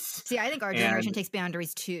 Have Peace. See, I think our generation takes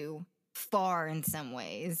boundaries too far in some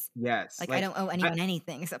ways. Yes. Like I don't owe anyone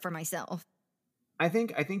anything except for myself. I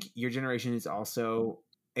think your generation is also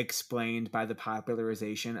explained by the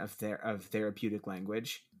popularization of therapeutic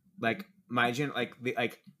language. Like my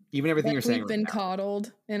Even everything you're saying. We've been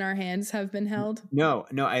coddled and our hands have been held. No,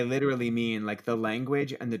 I literally mean like the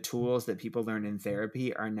language and the tools that people learn in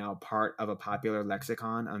therapy are now part of a popular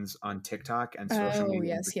lexicon on TikTok and social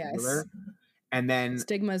media. Yes. And then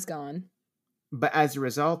stigma's gone. But as a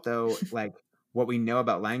result, though, like what we know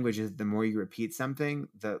about language is the more you repeat something,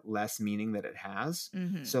 the less meaning that it has.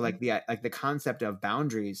 Mm-hmm. So like the concept of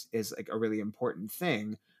boundaries is like a really important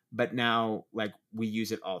thing. But now, like, we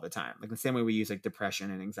use it all the time. Like the same way we use like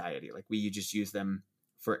depression and anxiety. Like we just use them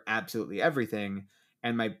for absolutely everything.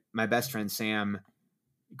 And my best friend Sam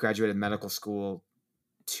graduated medical school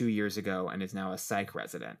 2 years ago and is now a psych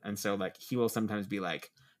resident. And so like he will sometimes be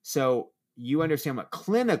like, so you understand what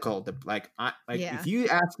clinical if you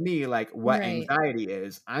ask me like what anxiety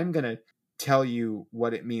is, I'm gonna tell you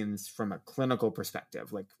what it means from a clinical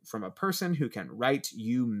perspective, like from a person who can write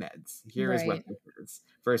you meds. Here is what this is,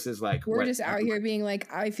 versus like we're just out here being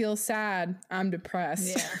like, I feel sad, I'm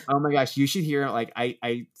depressed. Yeah. Oh my gosh, you should hear like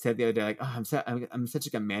I said the other day, like, oh, I'm such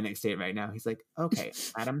like a manic state right now. He's like, okay,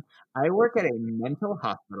 Adam, I work at a mental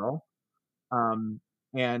hospital,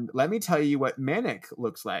 and let me tell you what manic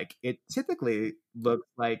looks like. It typically looks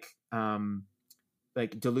like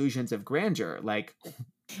delusions of grandeur, like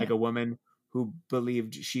a woman who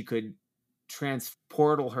believed she could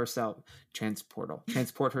transport herself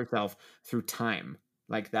through time.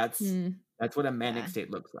 Like that's what a manic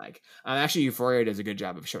state looks like. Actually, Euphoria does a good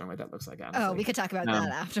job of showing what that looks like. Honestly. Oh, we could talk about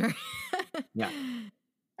that after. Yeah.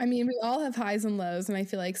 I mean, we all have highs and lows, and I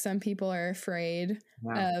feel like some people are afraid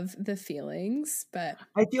of the feelings, but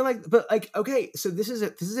I feel like, okay, so this is a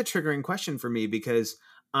triggering question for me, because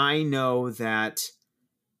I know that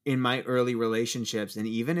in my early relationships and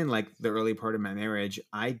even in like the early part of my marriage,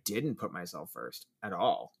 I didn't put myself first at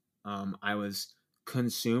all. I was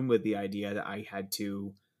consumed with the idea that I had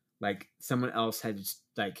to, like, someone else had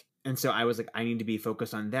like, and so I was like, I need to be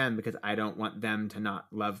focused on them because I don't want them to not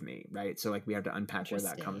love me. Right. So like we have to unpack where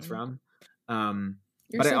that comes from.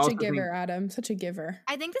 You're such a giver, Adam. Such a giver.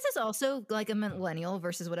 I think this is also like a millennial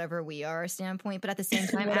versus whatever we are standpoint. But at the same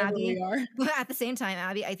time,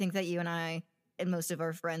 Abby, I think that you and I and most of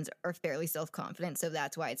our friends are fairly self-confident. So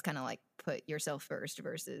that's why it's kind of like put yourself first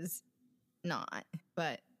versus not.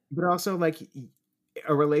 But also like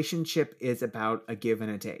a relationship is about a give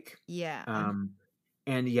and a take. Yeah.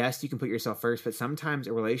 And yes, you can put yourself first, but sometimes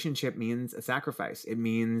a relationship means a sacrifice. It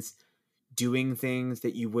means doing things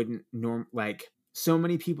that you wouldn't like. So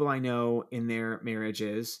many people I know in their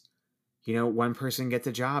marriages, you know, one person gets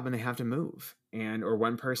a job and they have to move, or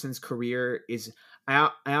one person's career is, I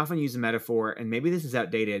often use a metaphor, and maybe this is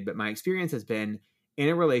outdated, but my experience has been in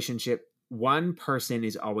a relationship, one person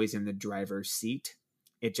is always in the driver's seat.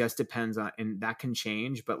 It just depends on, and that can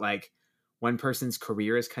change, but like one person's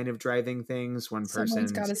career is kind of driving things.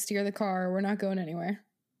 Someone's got to steer the car. We're not going anywhere.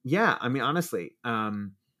 Yeah. I mean, honestly,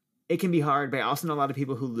 it can be hard, but I also know a lot of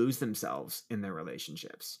people who lose themselves in their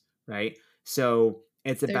relationships. Right. So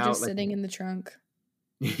they're about just sitting in the trunk.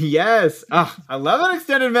 Yes. Oh, I love an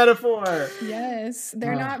extended metaphor. Yes.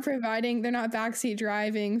 They're not backseat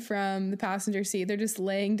driving from the passenger seat. They're just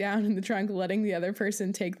laying down in the trunk, letting the other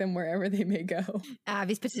person take them wherever they may go.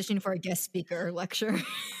 Abby's petitioning for a guest speaker lecture.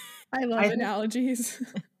 I love analogies.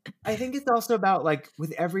 I think it's also about, like,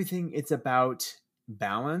 with everything, it's about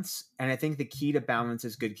balance. And I think the key to balance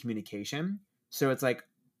is good communication. So it's like,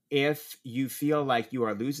 if you feel like you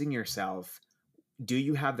are losing yourself, do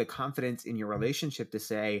you have the confidence in your relationship to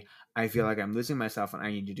say, I feel like I'm losing myself and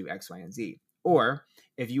I need to do X, Y, and Z? Or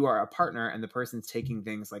if you are a partner and the person's taking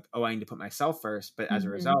things like, oh, I need to put myself first, but as a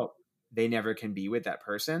result, they never can be with that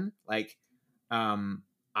person. Like,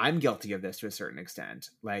 I'm guilty of this to a certain extent.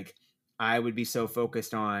 Like, I would be so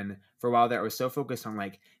focused on, for a while there, I was so focused on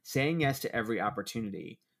like saying yes to every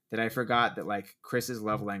opportunity that I forgot that like Chris's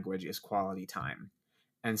love language is quality time.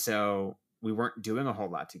 And so we weren't doing a whole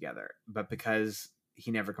lot together, but because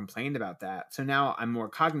he never complained about that. So now I'm more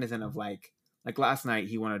cognizant of like last night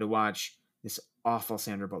he wanted to watch this awful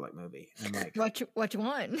Sandra Bullock movie. And I'm like, which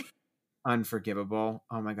one? Unforgivable.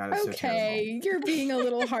 Oh my God. It's so terrible. Okay. You're being a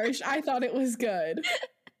little harsh. I thought it was good.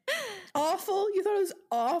 Awful? You thought it was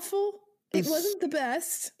awful? It wasn't the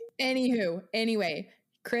best. Anyway,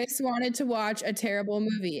 Chris wanted to watch a terrible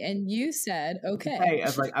movie, and you said, okay. Hey, I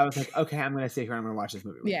was like, okay, I'm going to sit here. I'm going to watch this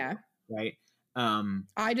movie. Yeah. Right.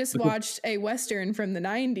 I just watched a Western from the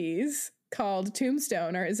 90s called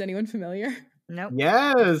Tombstone. Or is anyone familiar? Nope.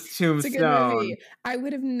 Yes, Tombstone. It's a good movie. I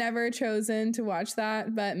would have never chosen to watch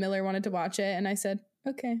that, but Miller wanted to watch it, and I said,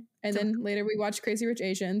 okay. And then later we watched Crazy Rich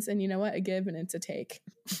Asians, and you know what? A give and it's a take.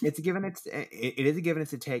 It is a give and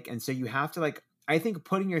it's a take. And so you have to, like, I think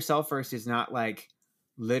putting yourself first is not like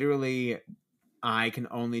literally I can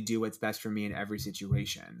only do what's best for me in every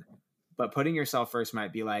situation. But putting yourself first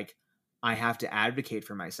might be like, I have to advocate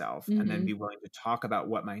for myself and then be willing to talk about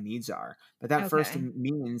what my needs are. But that first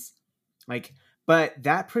means like, but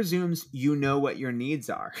that presumes you know what your needs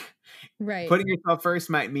are. Right. Putting yourself first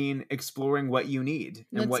might mean exploring what you need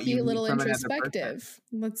and what you need from another person. Let's be a little introspective.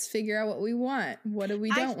 Let's figure out what we want. What do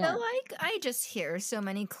we don't want? I feel like I just hear so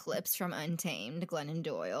many clips from Untamed, Glennon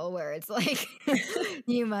Doyle, where it's like,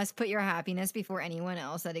 you must put your happiness before anyone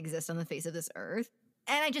else that exists on the face of this earth.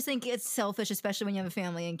 And I just think it's selfish, especially when you have a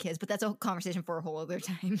family and kids, but that's a conversation for a whole other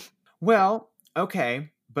time. Well, okay.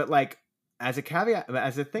 But like, as a caveat,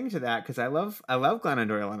 as a thing to that, because I love Glennon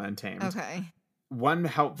Doyle and Untamed. Okay. One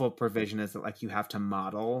helpful provision is that like you have to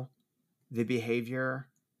model the behavior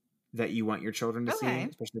that you want your children to see,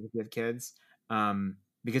 especially if you have kids.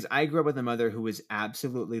 Because I grew up with a mother who was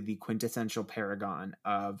absolutely the quintessential paragon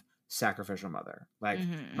of sacrificial mother. Like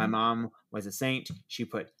my mom was a saint. She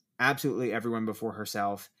put absolutely everyone before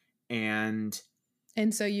herself. And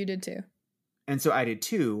so you did too. And so I did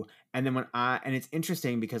too. And then and it's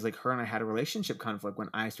interesting because like her and I had a relationship conflict when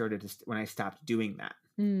I stopped doing that.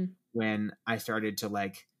 When I started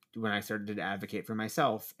to advocate for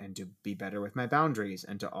myself and to be better with my boundaries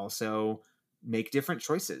and to also make different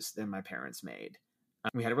choices than my parents made.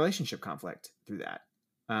 We had a relationship conflict through that.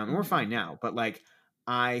 And we're fine now. But like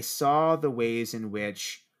I saw the ways in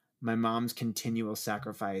which my mom's continual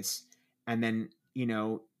sacrifice and then, you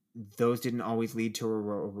know, those didn't always lead to a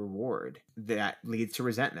reward that leads to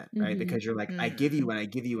resentment, right? Because you're like, I give you and I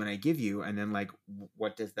give you and I give you. And then like,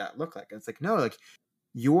 what does that look like? And it's like, no, like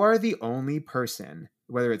you are the only person,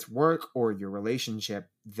 whether it's work or your relationship,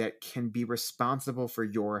 that can be responsible for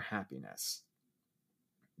your happiness.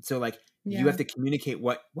 So like you have to communicate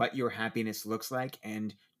what your happiness looks like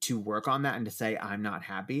and to work on that and to say, I'm not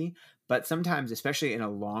happy. But sometimes, especially in a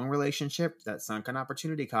long relationship, that sunken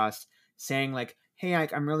opportunity cost, saying like, hey,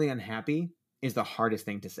 I'm really unhappy is the hardest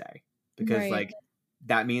thing to say because like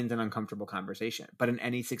that means an uncomfortable conversation. But in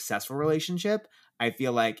any successful relationship, I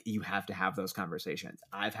feel like you have to have those conversations.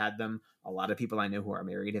 I've had them. A lot of people I know who are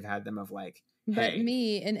married have had them of like, but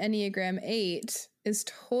me, an Enneagram 8, is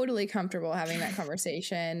totally comfortable having that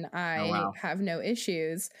conversation. I have no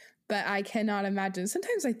issues, but I cannot imagine.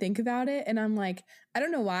 Sometimes I think about it and I'm like, I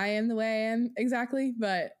don't know why I am the way I am exactly,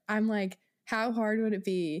 but I'm like, how hard would it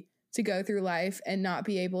be to go through life and not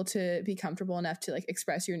be able to be comfortable enough to like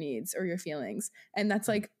express your needs or your feelings? And that's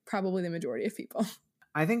like probably the majority of people.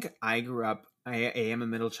 I think I grew up, I am a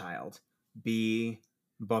middle child.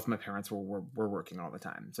 Both my parents were working all the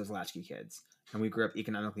time. So as latchkey kids. And we grew up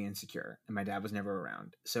economically insecure and my dad was never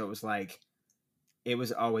around. So it was like, it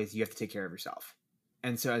was always, you have to take care of yourself.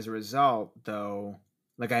 And so as a result though,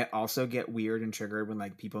 like I also get weird and triggered when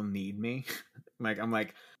like people need me. Like, I'm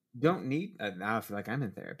like, don't need now I feel like I'm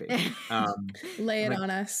in therapy. Lay it on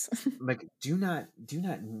us. Like do not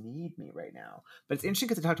need me right now. But it's interesting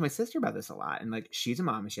because I talk to my sister about this a lot, and like she's a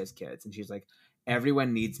mom and she has kids and she's like,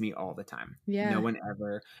 everyone needs me all the time. No one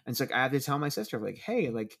ever. And so like I have to tell my sister like, hey,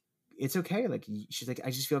 like it's okay. Like she's like,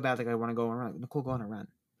 I just feel bad, like I want to go on a run. Nicole, go on a run.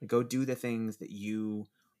 Like, go do the things that you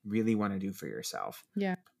really want to do for yourself.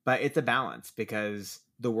 Yeah. But it's a balance because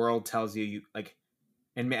the world tells you like,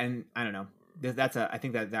 and I don't know. I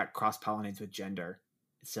think that cross-pollinates with gender.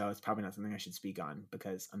 So it's probably not something I should speak on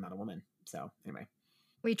because I'm not a woman. So anyway.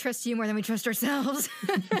 We trust you more than we trust ourselves.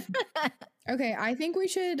 Okay, I think we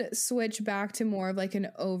should switch back to more of like an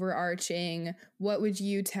overarching, what would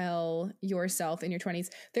you tell yourself in your 20s?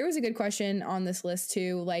 There was a good question on this list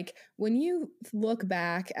too. Like when you look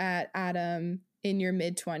back at Adam in your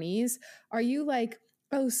mid-20s, are you like,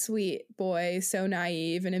 oh, sweet boy, so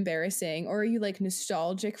naive and embarrassing? Or are you like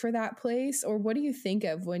nostalgic for that place? Or what do you think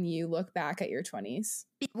of when you look back at your 20s?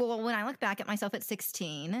 Well, when I look back at myself at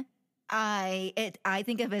 16, I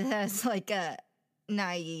think of it as like a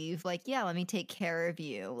naive, like, yeah, let me take care of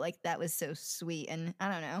you. Like that was so sweet. And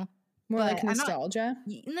I don't know. More like nostalgia?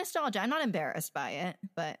 Nostalgia. I'm not embarrassed by it,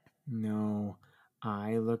 but. No,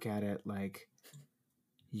 I look at it like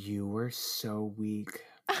you were so weak.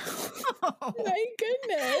 Oh my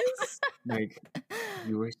goodness. Like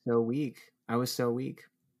you were so weak. I was so weak.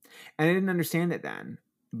 And I didn't understand it then.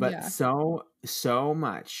 But so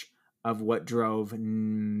much of what drove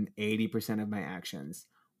 80% of my actions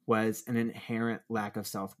was an inherent lack of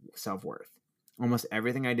self-worth. Almost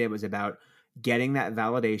everything I did was about getting that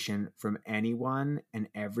validation from anyone and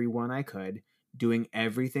everyone I could, doing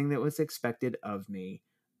everything that was expected of me,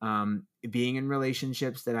 being in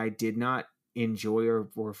relationships that I did not enjoy or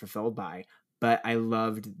were fulfilled by, but I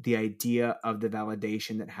loved the idea of the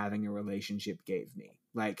validation that having a relationship gave me.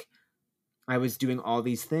 Like I was doing all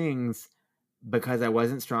these things because I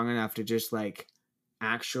wasn't strong enough to just like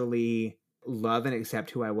actually love and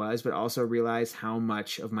accept who I was, but also realize how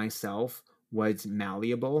much of myself was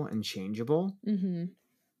malleable and changeable. Mm-hmm.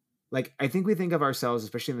 Like, I think we think of ourselves,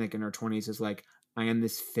 especially like in our 20s, as like, I am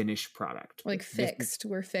this finished product. Like fixed.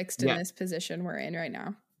 We're fixed in this position we're in right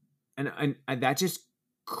now. And that just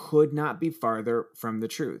could not be farther from the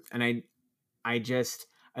truth. And I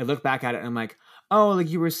look back at it and I'm like, oh, like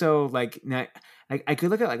you were so like I could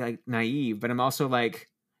look at like naive, but I'm also like,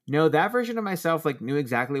 no, that version of myself like knew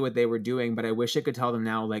exactly what they were doing, but I wish I could tell them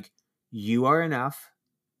now, like, you are enough.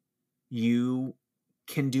 You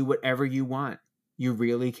can do whatever you want. You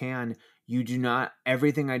really can. You do not.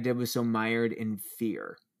 Everything I did was so mired in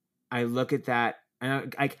fear. I look at that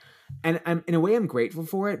and I'm in a way I'm grateful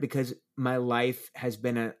for it because my life has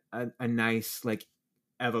been a nice like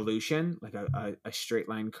evolution, like a straight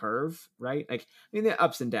line curve, right? Like, I mean, the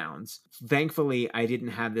ups and downs. Thankfully, I didn't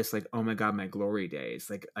have this like, oh my God, my glory days.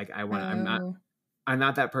 Like I'm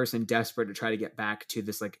not that person desperate to try to get back to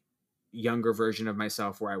this like younger version of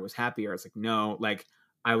myself where I was happier. It's like, no, like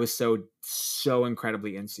I was so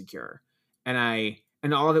incredibly insecure.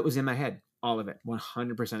 And all of it was in my head. All of it.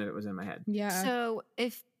 100% of it was in my head. Yeah. So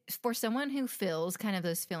if for someone who feels kind of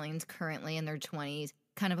those feelings currently in their 20s,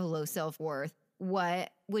 kind of a low self-worth, what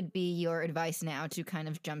would be your advice now to kind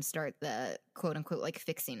of jumpstart the quote unquote like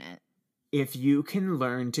fixing it? If you can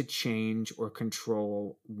learn to change or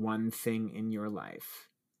control one thing in your life,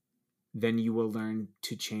 then you will learn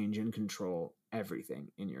to change and control everything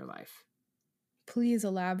in your life. Please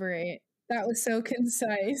elaborate. That was so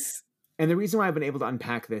concise. And the reason why I've been able to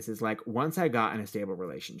unpack this is like once I got in a stable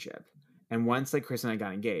relationship and once like Chris and I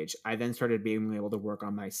got engaged, I then started being able to work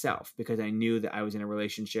on myself because I knew that I was in a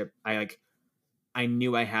relationship. I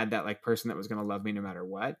knew I had that like person that was going to love me no matter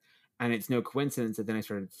what. And it's no coincidence that then I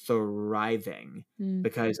started thriving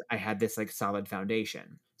because I had this like solid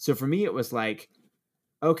foundation. So for me, it was like,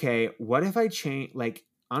 okay, what if I change? Like,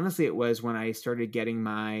 honestly, it was when I started getting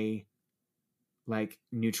my like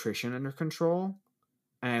nutrition under control.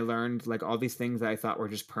 And I learned like all these things that I thought were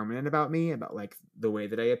just permanent about me, about like the way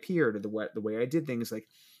that I appeared or the way I did things. Like,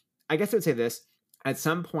 I guess I would say this, at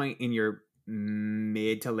some point in your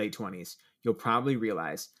mid to late 20s, you'll probably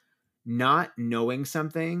realize not knowing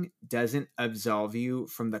something doesn't absolve you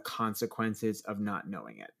from the consequences of not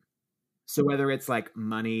knowing it. So whether it's like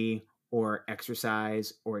money or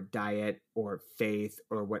exercise or diet or faith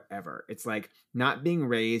or whatever, it's like not being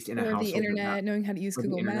raised in a household. Or the internet, knowing how to use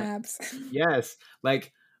Google Maps. Yes.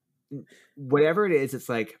 Like whatever it is, it's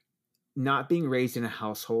like not being raised in a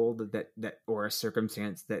household that or a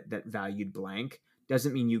circumstance that valued blank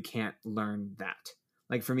doesn't mean you can't learn that.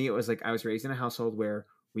 Like for me, it was like I was raised in a household where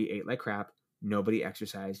we ate like crap. Nobody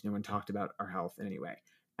exercised. No one talked about our health in any way.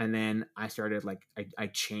 And then I started like, I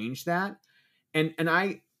changed that. And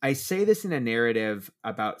I say this in a narrative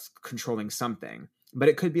about controlling something, but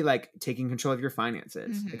it could be like taking control of your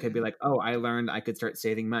finances. Mm-hmm. It could be like, oh, I learned I could start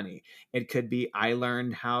saving money. It could be, I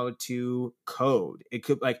learned how to code. It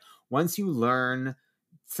could like, once you learn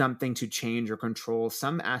something to change or control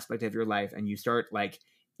some aspect of your life and you start like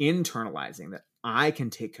internalizing that I can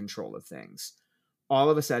take control of things, all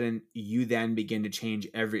of a sudden you then begin to change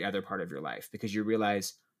every other part of your life because you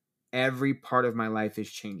realize every part of my life is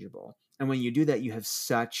changeable. And when you do that, you have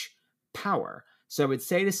such power. So I would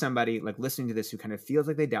say to somebody like listening to this who kind of feels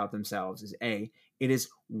like they doubt themselves is it is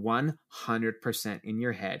 100% in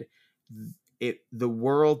your head. The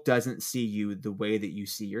world doesn't see you the way that you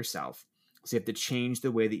see yourself. So you have to change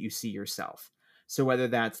the way that you see yourself. So whether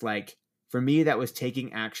that's like, for me, that was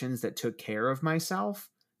taking actions that took care of myself,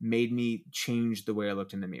 made me change the way I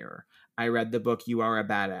looked in the mirror. I read the book You Are a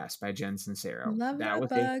Badass by Jen Sincero. Love that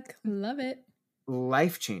book. Love it.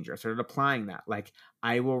 Life changer. I started applying that. Like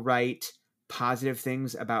I will write positive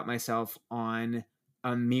things about myself on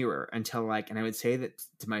a mirror until like, and I would say that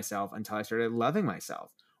to myself until I started loving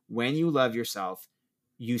myself. When you love yourself,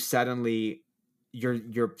 you suddenly,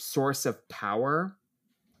 your source of power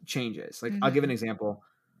changes. Like I'll give an example.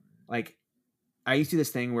 Like I used to do this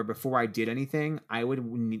thing where before I did anything, I would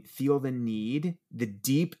feel the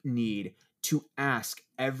deep need to ask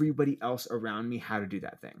everybody else around me how to do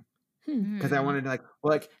that thing. Because I wanted to like,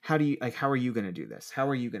 well, like, how are you going to do this? How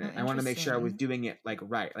are you going to, I want to make sure I was doing it like,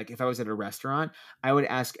 right. Like if I was at a restaurant, I would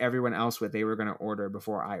ask everyone else what they were going to order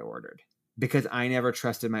before I ordered because I never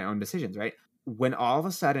trusted my own decisions. Right. When all of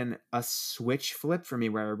a sudden a switch flipped for me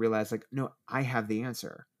where I realized like, no, I have the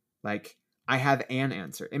answer. Like I have an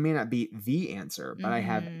answer. It may not be the answer, but I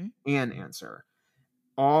have an answer.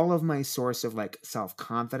 All of my source of like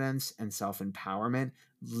self-confidence and self-empowerment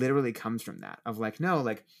literally comes from that of like, no,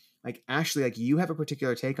 like like, Ashley, like, you have a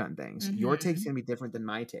particular take on things. Your take's going to be different than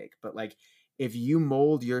my take. But like, if you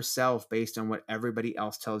mold yourself based on what everybody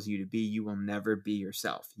else tells you to be, you will never be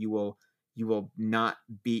yourself. You will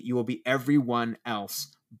be everyone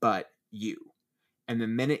else but you. And the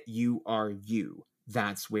minute you are you,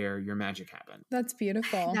 that's where your magic happens. That's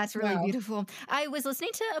beautiful. That's really beautiful. I was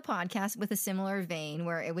listening to a podcast with a similar vein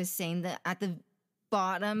where it was saying that at the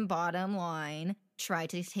bottom line, try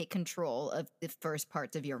to take control of the first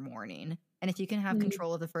parts of your morning. And if you can have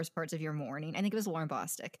control of the first parts of your morning, I think it was Lauren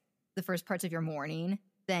Bostic, the first parts of your morning,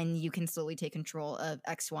 then you can slowly take control of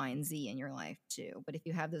X, Y, and Z in your life too. But if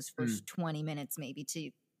you have those first 20 minutes maybe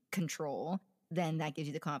to control, then that gives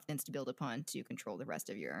you the confidence to build upon to control the rest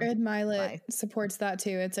of your Ed Milet life. Supports that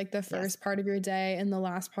too. It's like the first part of your day and the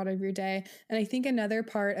last part of your day. And I think another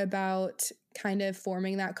part about kind of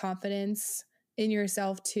forming that confidence in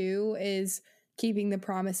yourself too is keeping the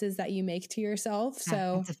promises that you make to yourself.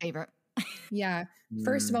 So that's a favorite. Yeah.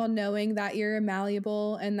 First of all, knowing that you're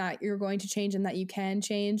malleable and that you're going to change and that you can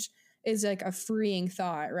change is like a freeing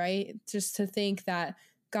thought, right? Just to think that,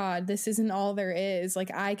 God, this isn't all there is. Like,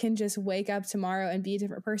 I can just wake up tomorrow and be a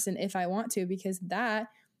different person if I want to, because that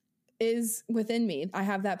is within me. I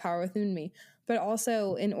have that power within me. But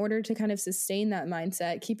also, in order to kind of sustain that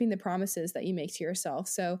mindset, keeping the promises that you make to yourself.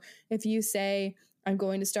 So if you say, I'm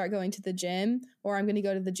going to start going to the gym, or I'm going to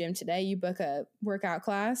go to the gym today, you book a workout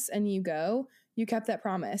class and you go, you kept that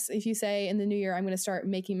promise. If you say in the new year, I'm going to start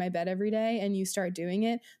making my bed every day, and you start doing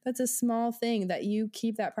it, that's a small thing that you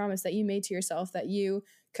keep that promise that you made to yourself, that you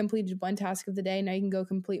completed one task of the day. Now you can go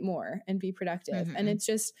complete more and be productive. And it's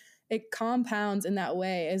just, it compounds in that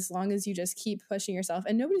way as long as you just keep pushing yourself.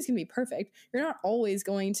 And nobody's going to be perfect. You're not always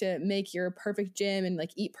going to make your perfect gym and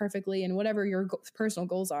like eat perfectly and whatever your personal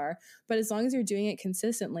goals are. But as long as you're doing it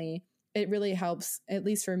consistently, it really helps, at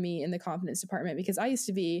least for me in the confidence department, because I used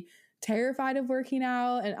to be terrified of working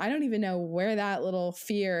out, and I don't even know where that little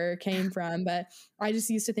fear came from, but I just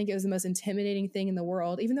used to think it was the most intimidating thing in the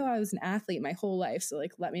world, even though I was an athlete my whole life. So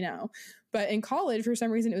like, let me know. But in college, for some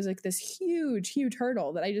reason, it was like this huge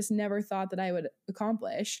hurdle that I just never thought that I would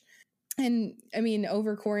accomplish. And I mean,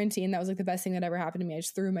 over quarantine, that was like the best thing that ever happened to me. I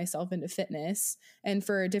just threw myself into fitness. And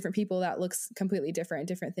for different people, that looks completely different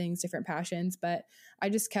things, different passions. But I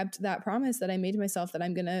just kept that promise that I made to myself that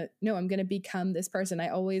I'm going to become this person. I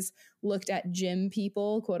always looked at gym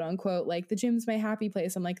people, quote unquote, like the gym's my happy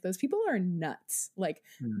place. I'm like, those people are nuts, like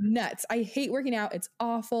nuts. I hate working out. It's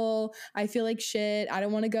awful. I feel like shit. I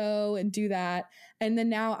don't want to go and do that. And then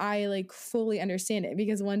now I like fully understand it,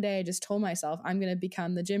 because one day I just told myself I'm going to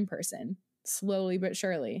become the gym person, slowly but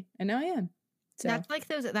surely. And now I am. So. That's like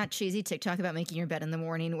that cheesy TikTok about making your bed in the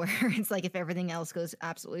morning where it's like if everything else goes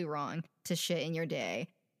absolutely wrong to shit in your day,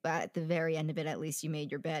 but at the very end of it, at least you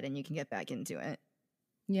made your bed and you can get back into it.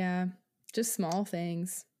 Yeah, just small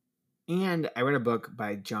things. And I read a book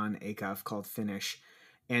by Jon Acuff called Finish.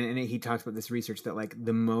 And in it, he talks about this research that like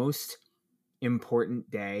the most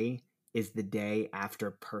important day is the day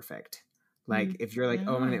after perfect. Like if you're like,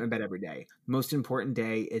 oh, I'm going to make my bed every day. Most important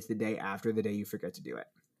day is the day after the day you forget to do it.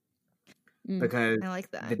 Because I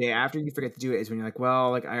like that. The day after you forget to do it is when you're like,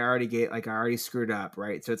 well, like I already screwed up,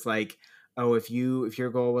 right? So it's like, oh, if your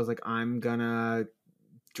goal was like, I'm gonna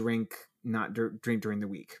not drink during the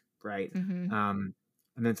week, right? And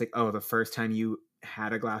then it's like, oh, the first time you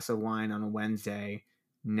had a glass of wine on a Wednesday,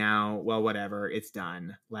 now, well, whatever, it's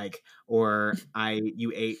done. Like, or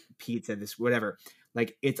you ate pizza, this, whatever.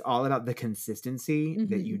 Like, it's all about the consistency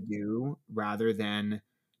that you do rather than,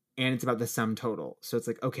 and it's about the sum total. So it's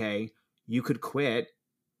like, okay, you could quit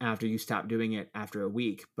after you stop doing it after a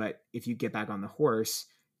week, but if you get back on the horse,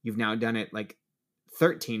 you've now done it like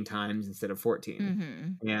 13 times instead of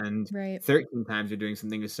 14. And 13 times you're doing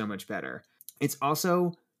something that's so much better. It's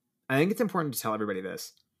also, I think it's important to tell everybody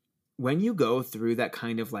this. When you go through that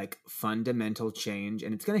kind of like fundamental change,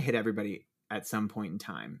 and it's going to hit everybody at some point in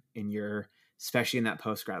time in your, especially in that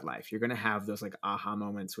post-grad life, you're going to have those like aha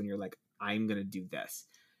moments when you're like, I'm going to do this.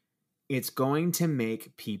 It's going to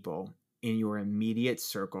make people in your immediate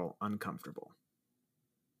circle uncomfortable.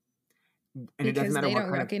 And because it doesn't matter they what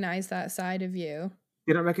don't recognize that side of you.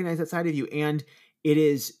 They don't recognize that side of you. And it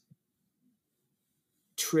is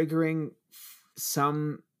triggering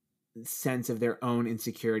some sense of their own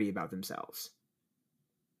insecurity about themselves.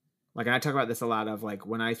 Like, and I talk about this a lot of like,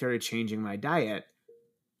 when I started changing my diet,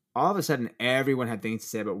 all of a sudden everyone had things to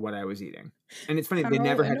say about what I was eating. And it's funny, they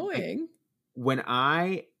never had. Like, when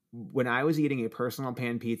I was eating a personal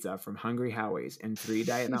pan pizza from Hungry Howie's and 3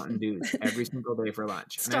 Diet Mountain Dews every single day for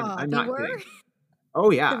lunch. Stop, I'm not you were? kidding.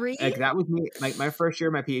 Oh yeah. 3? Like that was me. Like my first year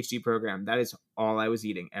of my PhD program, that is all I was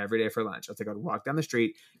eating every day for lunch. I was like, I'd walk down the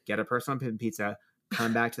street, get a personal pizza,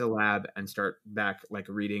 come back to the lab and start back like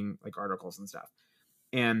reading like articles and stuff.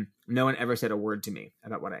 And no one ever said a word to me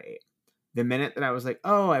about what I ate. The minute that I was like,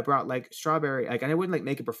 oh, I brought like strawberry, like I wouldn't like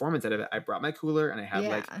make a performance out of it. I brought my cooler and I had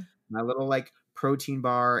like my little like protein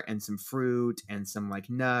bar and some fruit and some like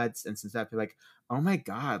nuts and some stuff. You're like, oh my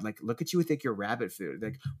God, like look at you with like your rabbit food.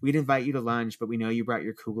 Like we'd invite you to lunch, but we know you brought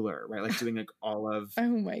your cooler, right? Like doing like all of oh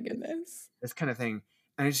my goodness, this kind of thing.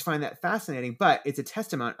 And I just find that fascinating, but it's a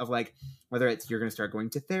testament of like, whether it's you're going to start going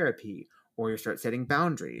to therapy or you start setting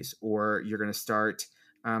boundaries or you're going to start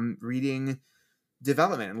reading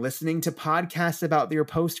development and listening to podcasts about your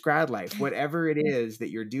post-grad life, whatever it is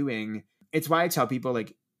that you're doing. It's why I tell people,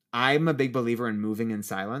 like, I'm a big believer in moving in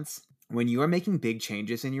silence. When you are making big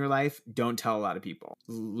changes in your life, don't tell a lot of people.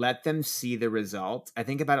 Let them see the result. I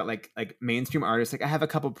think about it like mainstream artists. Like I have a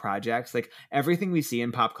couple projects. Like everything we see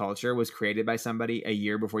in pop culture was created by somebody a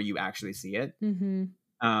year before you actually see it.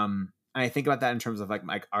 Mm-hmm. I think about that in terms of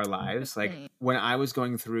like our lives. Like when I was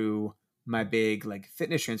going through my big like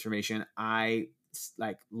fitness transformation, I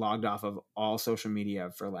like logged off of all social media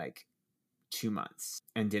for like 2 months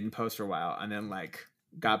and didn't post for a while, and then like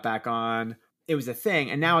got back on. It was a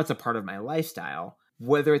thing, and now it's a part of my lifestyle.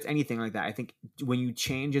 Whether it's anything like that, I think when you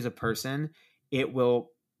change as a person, it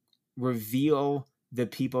will reveal the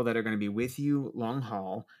people that are going to be with you long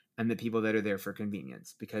haul and the people that are there for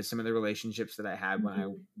convenience. Because some of the relationships that I had when I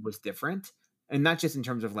was different, and not just in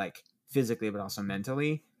terms of like physically but also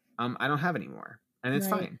mentally, I don't have anymore, and it's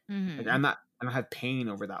fine. Like I don't have pain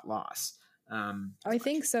over that loss. I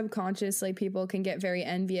think subconsciously people can get very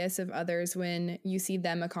envious of others when you see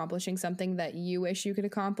them accomplishing something that you wish you could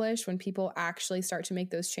accomplish. When people actually start to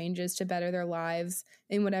make those changes to better their lives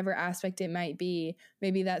in whatever aspect it might be,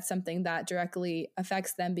 maybe that's something that directly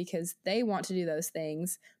affects them because they want to do those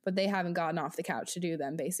things, but they haven't gotten off the couch to do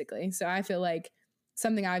them, basically. So I feel like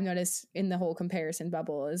something I've noticed in the whole comparison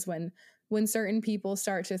bubble is when certain people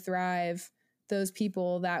start to thrive, those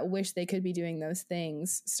people that wish they could be doing those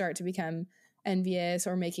things start to become envious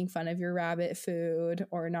or making fun of your rabbit food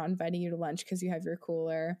or not inviting you to lunch because you have your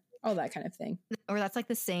cooler, all that kind of thing. Or that's like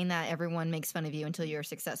the saying that everyone makes fun of you until you're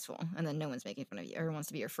successful, and then no one's making fun of you. Everyone wants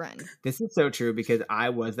to be your friend. This is so true, because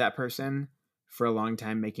I was that person for a long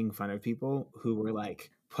time, making fun of people who were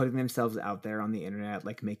like putting themselves out there on the internet,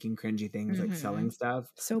 like making cringy things, like selling stuff.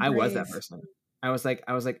 So I was that person. I was like,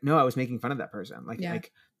 no, I was making fun of that person.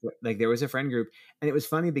 Like there was a friend group, and it was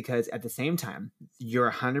funny because at the same time, you're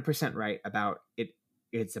 100% right about it.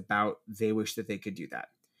 It's about they wish that they could do that,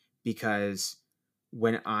 because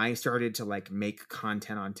when I started to like make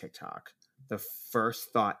content on TikTok, the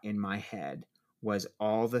first thought in my head was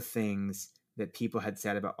all the things that people had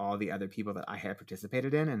said about all the other people that I had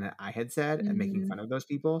participated in and that I had said and making fun of those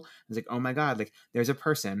people. I was like, oh my God, like there's a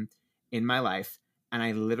person in my life, and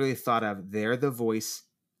I literally thought of, they're the voice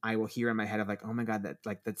I will hear in my head of like, oh my God,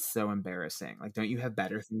 that's so embarrassing. Like, don't you have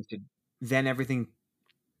better things to? Then everything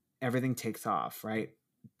takes off, right?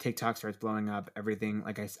 TikTok starts blowing up. Everything,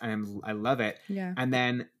 like I love it. Yeah. And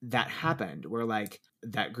then that happened where like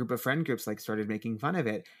that group of friend groups like started making fun of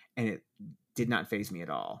it, and it did not faze me at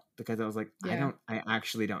all, because I was like, I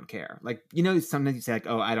actually don't care. Like, you know, sometimes you say like,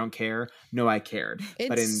 oh, I don't care. No, I cared.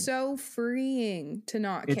 It's so freeing to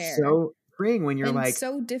not care. It's so freeing when you're and like,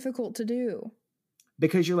 so difficult to do.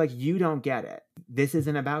 Because you're like, you don't get it. This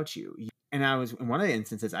isn't about you. And I was, in one of the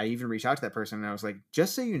instances, I even reached out to that person and I was like,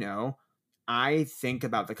 just so you know, I think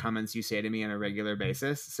about the comments you say to me on a regular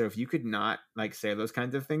basis. So if you could not like say those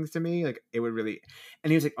kinds of things to me, like it would really. And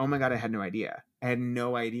he was like, oh my God, I had no idea. I had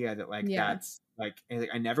no idea that like that's like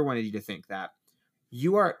I never wanted you to think that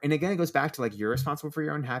you are. And again, it goes back to like, you're responsible for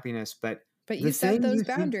your own happiness, but you set those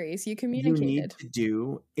boundaries. You communicated. You need to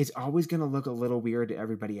do is always going to look a little weird to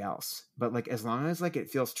everybody else, but like as long as like it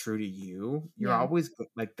feels true to you, you're always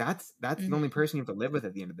like that's the only person you have to live with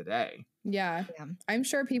at the end of the day. Yeah. I'm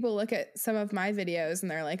sure people look at some of my videos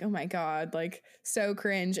and they're like, oh my God, like so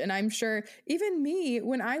cringe. And I'm sure even me,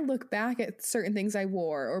 when I look back at certain things I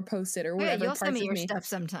wore or posted or whatever, you'll send me your stuff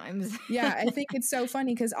sometimes. I think it's so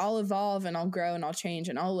funny because I'll evolve and I'll grow and I'll change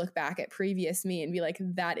and I'll look back at previous me and be like,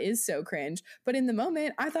 that is so cringe. But in the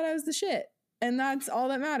moment, I thought I was the shit. And that's all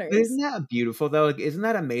that matters. Isn't that beautiful though? Like, isn't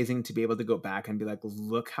that amazing to be able to go back and be like,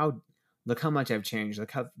 look how much I've changed.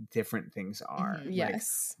 Look how different things are.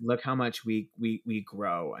 Yes. Like, look how much we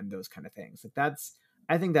grow and those kind of things. Like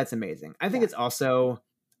I think that's amazing. I think it's also,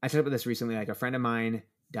 I talked about this recently, like a friend of mine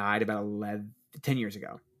died about 10 years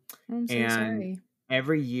ago. I'm so sorry.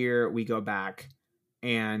 Every year we go back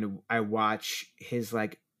and I watch his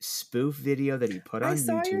like spoof video that he put on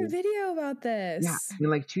YouTube. I saw your video about this. Yeah, in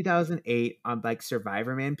like 2008 on like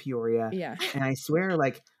Survivor Man Peoria. Yeah. And I swear,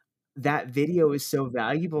 like, that video is so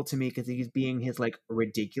valuable to me because he's being his like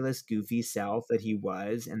ridiculous, goofy self that he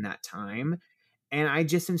was in that time. And I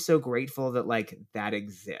just am so grateful that like that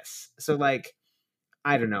exists. So like,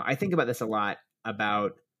 I don't know. I think about this a lot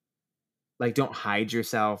about like, don't hide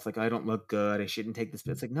yourself. Like, I don't look good. I shouldn't take this.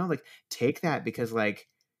 But it's like, no, like take that because like,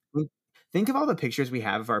 think of all the pictures we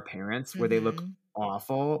have of our parents where they look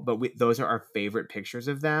awful, but those are our favorite pictures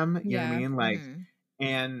of them. You know what I mean? Like,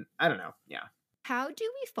 and I don't know. Yeah. How do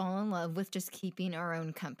we fall in love with just keeping our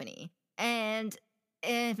own company? And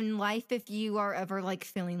in life, if you are ever like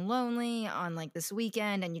feeling lonely on like this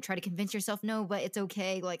weekend and you try to convince yourself, no, but it's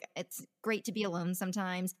okay. Like, it's great to be alone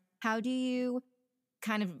sometimes. How do you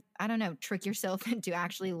kind of, I don't know, trick yourself into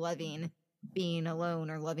actually loving being alone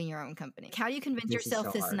or loving your own company? How do you convince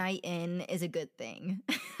yourself this night in is a good thing?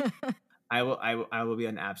 I will be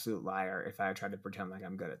an absolute liar if I try to pretend like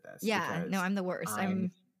I'm good at this. Yeah, no, I'm the worst.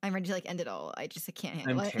 I'm ready to like end it all. I can't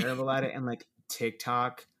handle it. I'm terrible at it. And like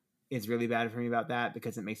TikTok is really bad for me about that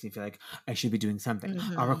because it makes me feel like I should be doing something.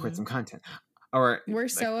 I'll record some content. Or we're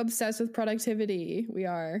so obsessed with productivity. We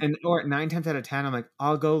are. Or 9 times out of 10, I'm like,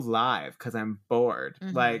 I'll go live because I'm bored.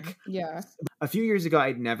 Like, yeah. A few years ago,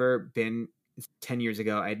 10 years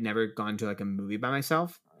ago, I'd never gone to like a movie by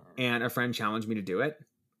myself. And a friend challenged me to do it.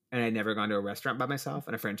 And I'd never gone to a restaurant by myself.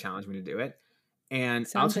 And a friend challenged me to do it. And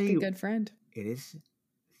sounds like a good friend. It is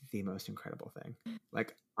the most incredible thing.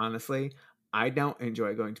 Like, honestly, I don't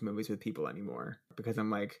enjoy going to movies with people anymore because I'm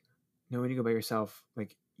like, no, when you go by yourself,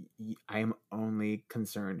 like, I am only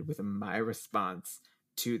concerned with my response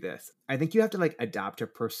to this. I think you have to like adopt a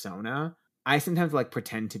persona. I sometimes like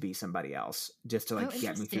pretend to be somebody else just to like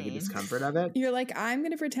get me through the discomfort of it. You're like, I'm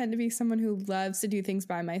going to pretend to be someone who loves to do things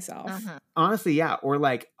by myself. Honestly, yeah. Or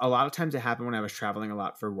like a lot of times it happened when I was traveling a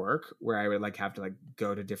lot for work where I would like have to like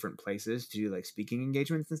go to different places to do like speaking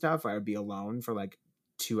engagements and stuff. Where I would be alone for like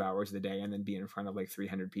 2 hours of the day and then be in front of like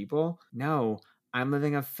 300 people. No, I'm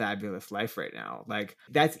living a fabulous life right now. Like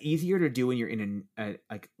that's easier to do when you're in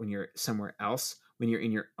like when you're somewhere else. When you're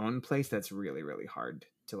in your own place, that's really, really hard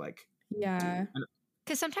to like. Yeah.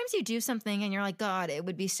 Because sometimes you do something and you're like, God, it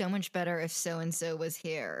would be so much better if so-and-so was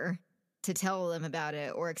here to tell them about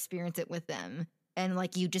it or experience it with them. And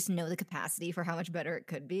like, you just know the capacity for how much better it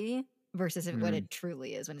could be versus what it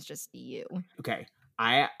truly is when it's just you. Okay.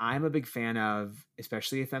 I'm a big fan of,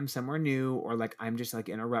 especially if I'm somewhere new or like I'm just like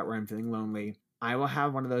in a rut where I'm feeling lonely. I will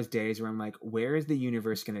have one of those days where I'm like, where is the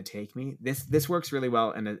universe going to take me? This works really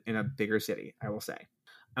well in a bigger city, I will say.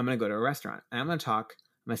 I'm going to go to a restaurant and I'm going to talk.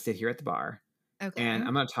 I'm going to sit here at the bar and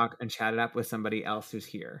I'm going to talk and chat it up with somebody else who's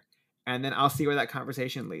here. And then I'll see where that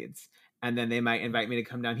conversation leads. And then they might invite me to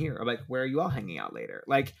come down here or like, where are you all hanging out later?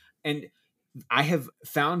 Like, and I have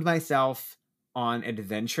found myself on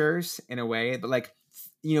adventures in a way, but like,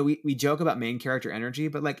 you know, we joke about main character energy,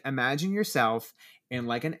 but like imagine yourself in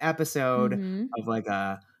like an episode of like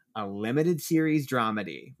a limited series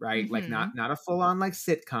dramedy, right? Like not a full on like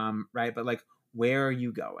sitcom, right? But like, where are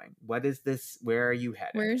you going? What is this? Where are you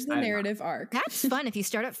headed? Where's the narrative arc? That's fun if you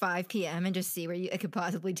start at 5 p.m. and just see where it could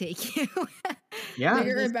possibly take you. Yeah.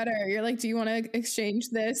 Bigger or better. You're like, do you want to exchange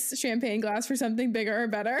this champagne glass for something bigger or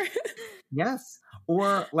better? Yes.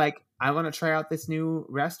 Or like, I want to try out this new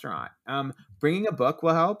restaurant. Bringing a book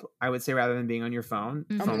will help, I would say, rather than being on your phone.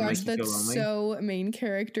 Oh my gosh, that's so main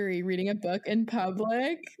character-y, reading a book in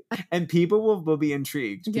public. And people will be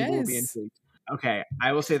intrigued. People will be intrigued. Okay,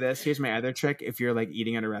 I will say this. Here's my other trick. If you're like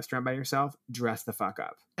eating at a restaurant by yourself, dress the fuck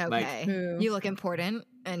up. Okay. Like, you look important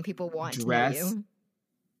and people want to know you.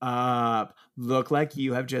 Up. Look like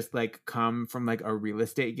you have just like come from like a real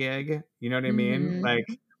estate gig. You know what I mean?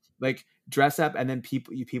 Like dress up and then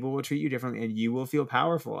people will treat you differently and you will feel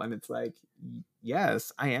powerful. And it's like,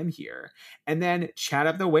 yes, I am here. And then chat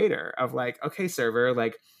up the waiter of like, okay, server,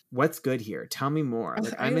 like, what's good here? Tell me more.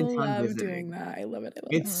 Like, I'm in town visiting. Doing that. I love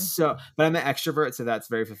it. So, but I'm an extrovert, so that's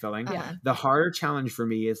very fulfilling. Yeah. The harder challenge for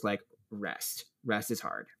me is like rest. Rest is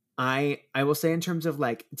hard. I will say in terms of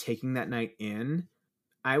like taking that night in,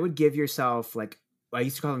 I would give yourself like, I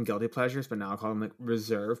used to call them guilty pleasures, but now I'll call them like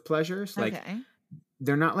reserve pleasures. Like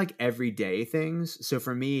they're not like everyday things. So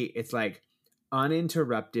for me, it's like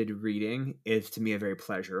uninterrupted reading is to me a very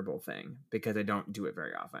pleasurable thing because I don't do it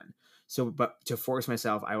very often. So, but to force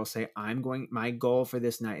myself, I will say my goal for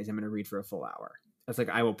this night is I'm going to read for a full hour. It's like,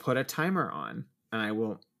 I will put a timer on and I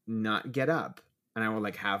will not get up and I will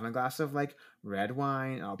like have my glass of like red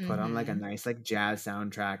wine. I'll put on like a nice like jazz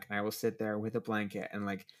soundtrack and I will sit there with a blanket and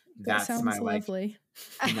like, that's my like lovely.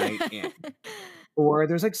 night in. Or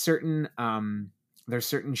there's like certain there's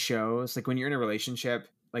certain shows, like when you're in a relationship,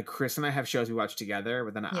 like Chris and I have shows we watch together,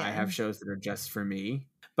 but then I have shows that are just for me.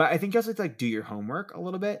 But I think you also have to like do your homework a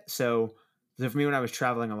little bit. So for me, when I was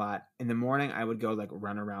traveling a lot in the morning, I would go like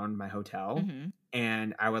run around my hotel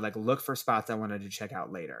and I would like look for spots I wanted to check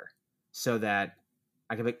out later so that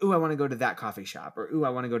I could be like, ooh, I want to go to that coffee shop, or ooh, I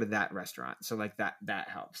want to go to that restaurant. So like that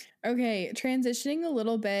helps. Okay, transitioning a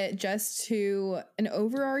little bit just to an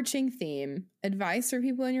overarching theme, advice for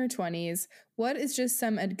people in your 20s. What is just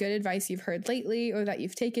some good advice you've heard lately or that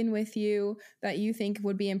you've taken with you that you think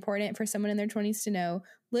would be important for someone in their 20s to know?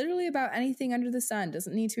 Literally about anything under the sun.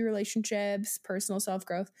 Doesn't need to be relationships, personal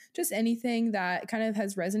self-growth, just anything that kind of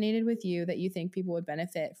has resonated with you that you think people would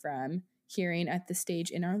benefit from hearing at this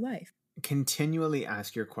stage in our life. Continually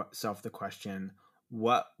ask yourself the question,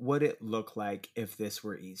 what would it look like if this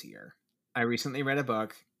were easier? I recently read a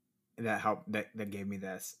book that helped that gave me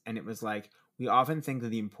this, and it was like, we often think that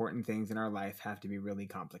the important things in our life have to be really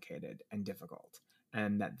complicated and difficult,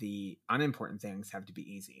 and that the unimportant things have to be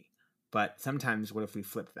easy. But sometimes what if we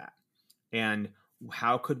flipped that? And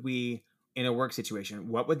how could we, in a work situation,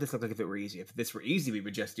 what would this look like if it were easy? If this were easy, we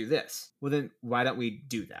would just do this. Well, then why don't we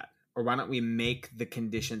do that? Or why don't we make the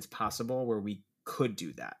conditions possible where we could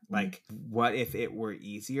do that? Like, what if it were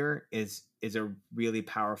easier is a really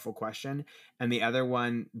powerful question. And the other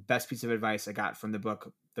one, best piece of advice I got from the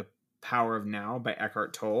book, The Power of Now by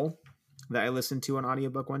Eckhart Tolle, that I listened to on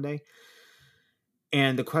audiobook one day.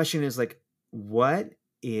 And the question is like, what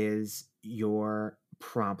is your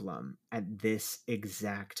problem at this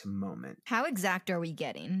exact moment? How exact are we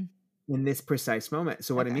getting? In this precise moment.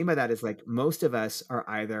 So what I mean by that is like most of us are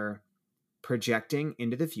either projecting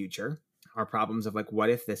into the future our problems of like, what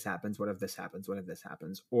if this happens? What if this happens? What if this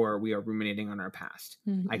happens? Or we are ruminating on our past.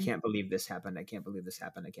 I can't believe this happened. I can't believe this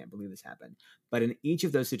happened. I can't believe this happened. But in each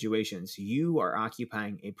of those situations, you are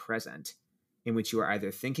occupying a present in which you are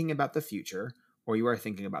either thinking about the future or you are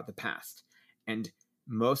thinking about the past. And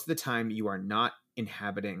most of the time you are not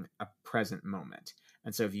inhabiting a present moment.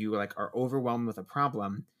 And so if you like are overwhelmed with a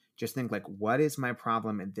problem, just think like, what is my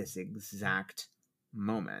problem at this exact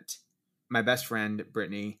moment? My best friend,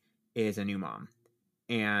 Brittany, is a new mom.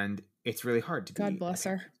 And it's really hard to be God bless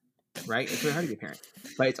her. Right? It's really hard to be a parent.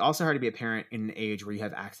 But it's also hard to be a parent in an age where you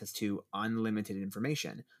have access to unlimited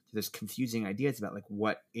information. So there's confusing ideas about like,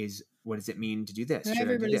 what does it mean to do this?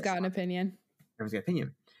 Everybody's got an opinion. Everyone's got an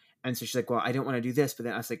opinion. And so she's like, well, I don't want to do this. But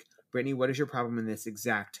then I was like, Brittany, what is your problem in this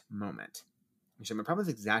exact moment? And so my problem in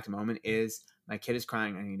this exact moment is my kid is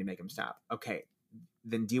crying. I need to make him stop. Okay,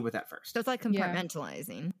 then deal with that first. So it's like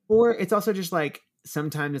compartmentalizing. Yeah. Or it's also just like,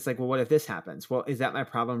 sometimes it's like, well, what if this happens? Well, is that my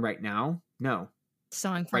problem right now? No.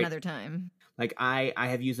 Song for another time. Like I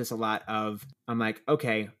have used this a lot of, I'm like,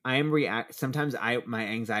 okay, sometimes my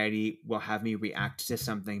anxiety will have me react to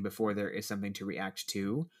something before there is something to react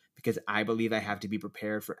to, because I believe I have to be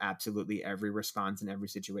prepared for absolutely every response in every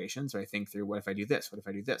situation. So I think through, what if I do this? What if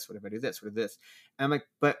I do this? What if I do this? What if this? And I'm like,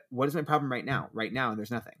 but what is my problem right now? Right now,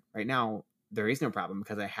 there's nothing. Right now, there is no problem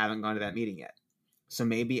because I haven't gone to that meeting yet. So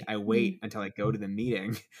maybe I wait until I go to the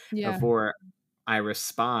meeting before I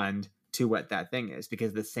respond to what that thing is,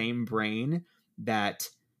 because the same brain that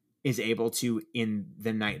is able to, in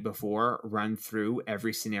the night before, run through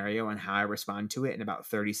every scenario and how I respond to it in about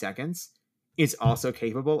 30 seconds is also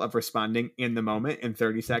capable of responding in the moment in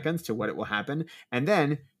 30 seconds to what it will happen. And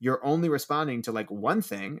then you're only responding to like one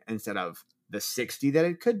thing instead of the 60 that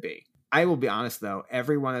it could be. I will be honest though,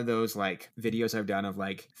 every one of those like videos I've done of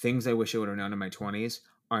like things I wish I would have known in my 20s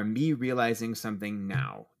are me realizing something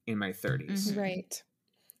now in my 30s. Right.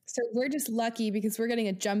 So we're just lucky because we're getting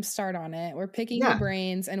a jump start on it. We're picking the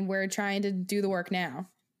brains and we're trying to do the work now.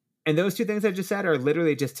 And those two things I just said are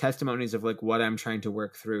literally just testimonies of like what I'm trying to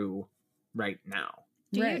work through right now.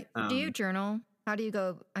 Do you journal? How do you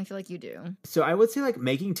go? I feel like you do. So I would say like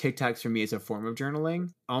making TikToks for me is a form of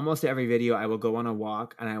journaling. Almost every video I will go on a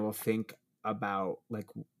walk and I will think about like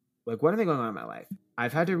what are they going on in my life?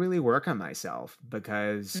 I've had to really work on myself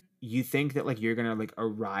because you think that like you're going to like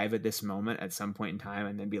arrive at this moment at some point in time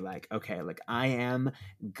and then be like, okay, like I am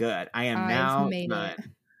good. I am now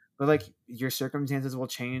done. But like your circumstances will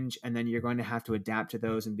change and then you're going to have to adapt to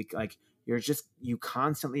those and be like, you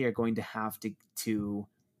constantly are going to have to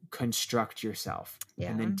construct yourself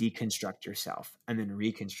and then deconstruct yourself and then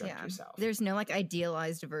reconstruct yourself. There's no like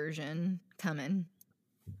idealized version coming.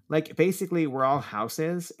 Like basically we're all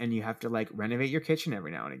houses and you have to like renovate your kitchen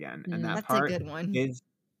every now and again. And that part a good one. Is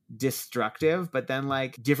destructive, but then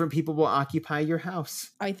like different people will occupy your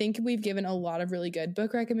house. I think we've given a lot of really good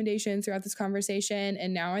book recommendations throughout this conversation.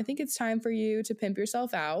 And now I think it's time for you to pimp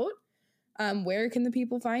yourself out. where can the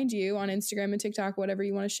people find you on Instagram and TikTok, whatever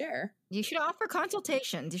you want to share? You should offer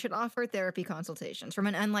consultations. You should offer therapy consultations from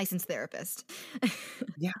an unlicensed therapist.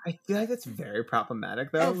 Yeah, I feel like that's very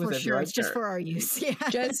problematic, though. Oh, for sure. It's just for our use. Yeah.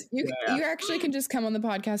 You actually can just come on the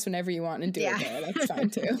podcast whenever you want and do it there. That's fine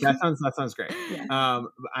too. That sounds great. Yeah.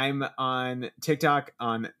 I'm on TikTok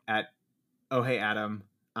at Oh Hey Adam.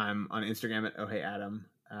 I'm on Instagram at Oh Hey Adam.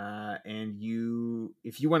 And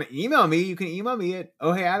if you want to email me, you can email me at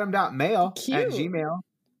ohheyadam.mail@gmail.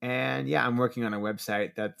 And yeah, I'm working on a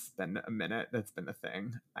website. That's been a minute. That's been a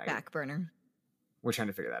thing. Back burner. We're trying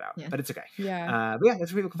to figure that out, but it's okay. Yeah. But yeah,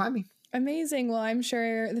 that's where people can find me. Amazing. Well, I'm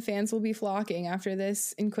sure the fans will be flocking after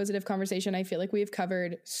this inquisitive conversation. I feel like we've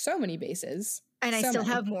covered so many bases. And I still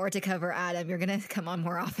have more to cover, Adam. You're going to come on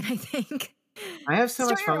more often, I think. I have so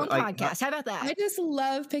much fun. Start your own podcast. How about that? I just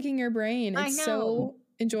love picking your brain. It's so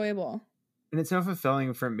enjoyable. And it's so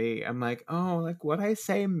fulfilling for me. I'm like, oh, like what I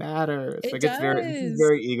say matters. It's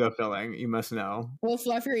very ego filling. You must know. We'll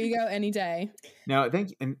fluff your ego any day. No,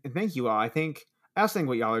 thank you all. I also think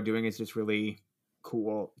what y'all are doing is just really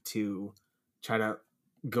cool to try to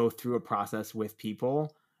go through a process with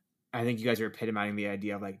people. I think you guys are epitomizing the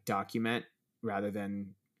idea of like document rather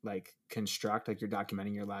than like construct. Like you're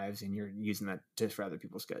documenting your lives and you're using that just for other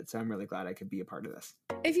people's good. So I'm really glad I could be a part of this.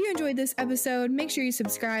 If you enjoyed this episode, make sure you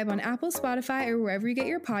subscribe on Apple, Spotify, or wherever you get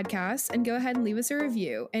your podcasts, and go ahead and leave us a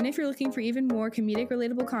review. And if you're looking for even more comedic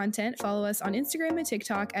relatable content, follow us on Instagram and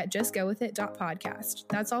TikTok at justgowithit.podcast.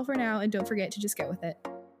 That's all for now, and don't forget to just go with it.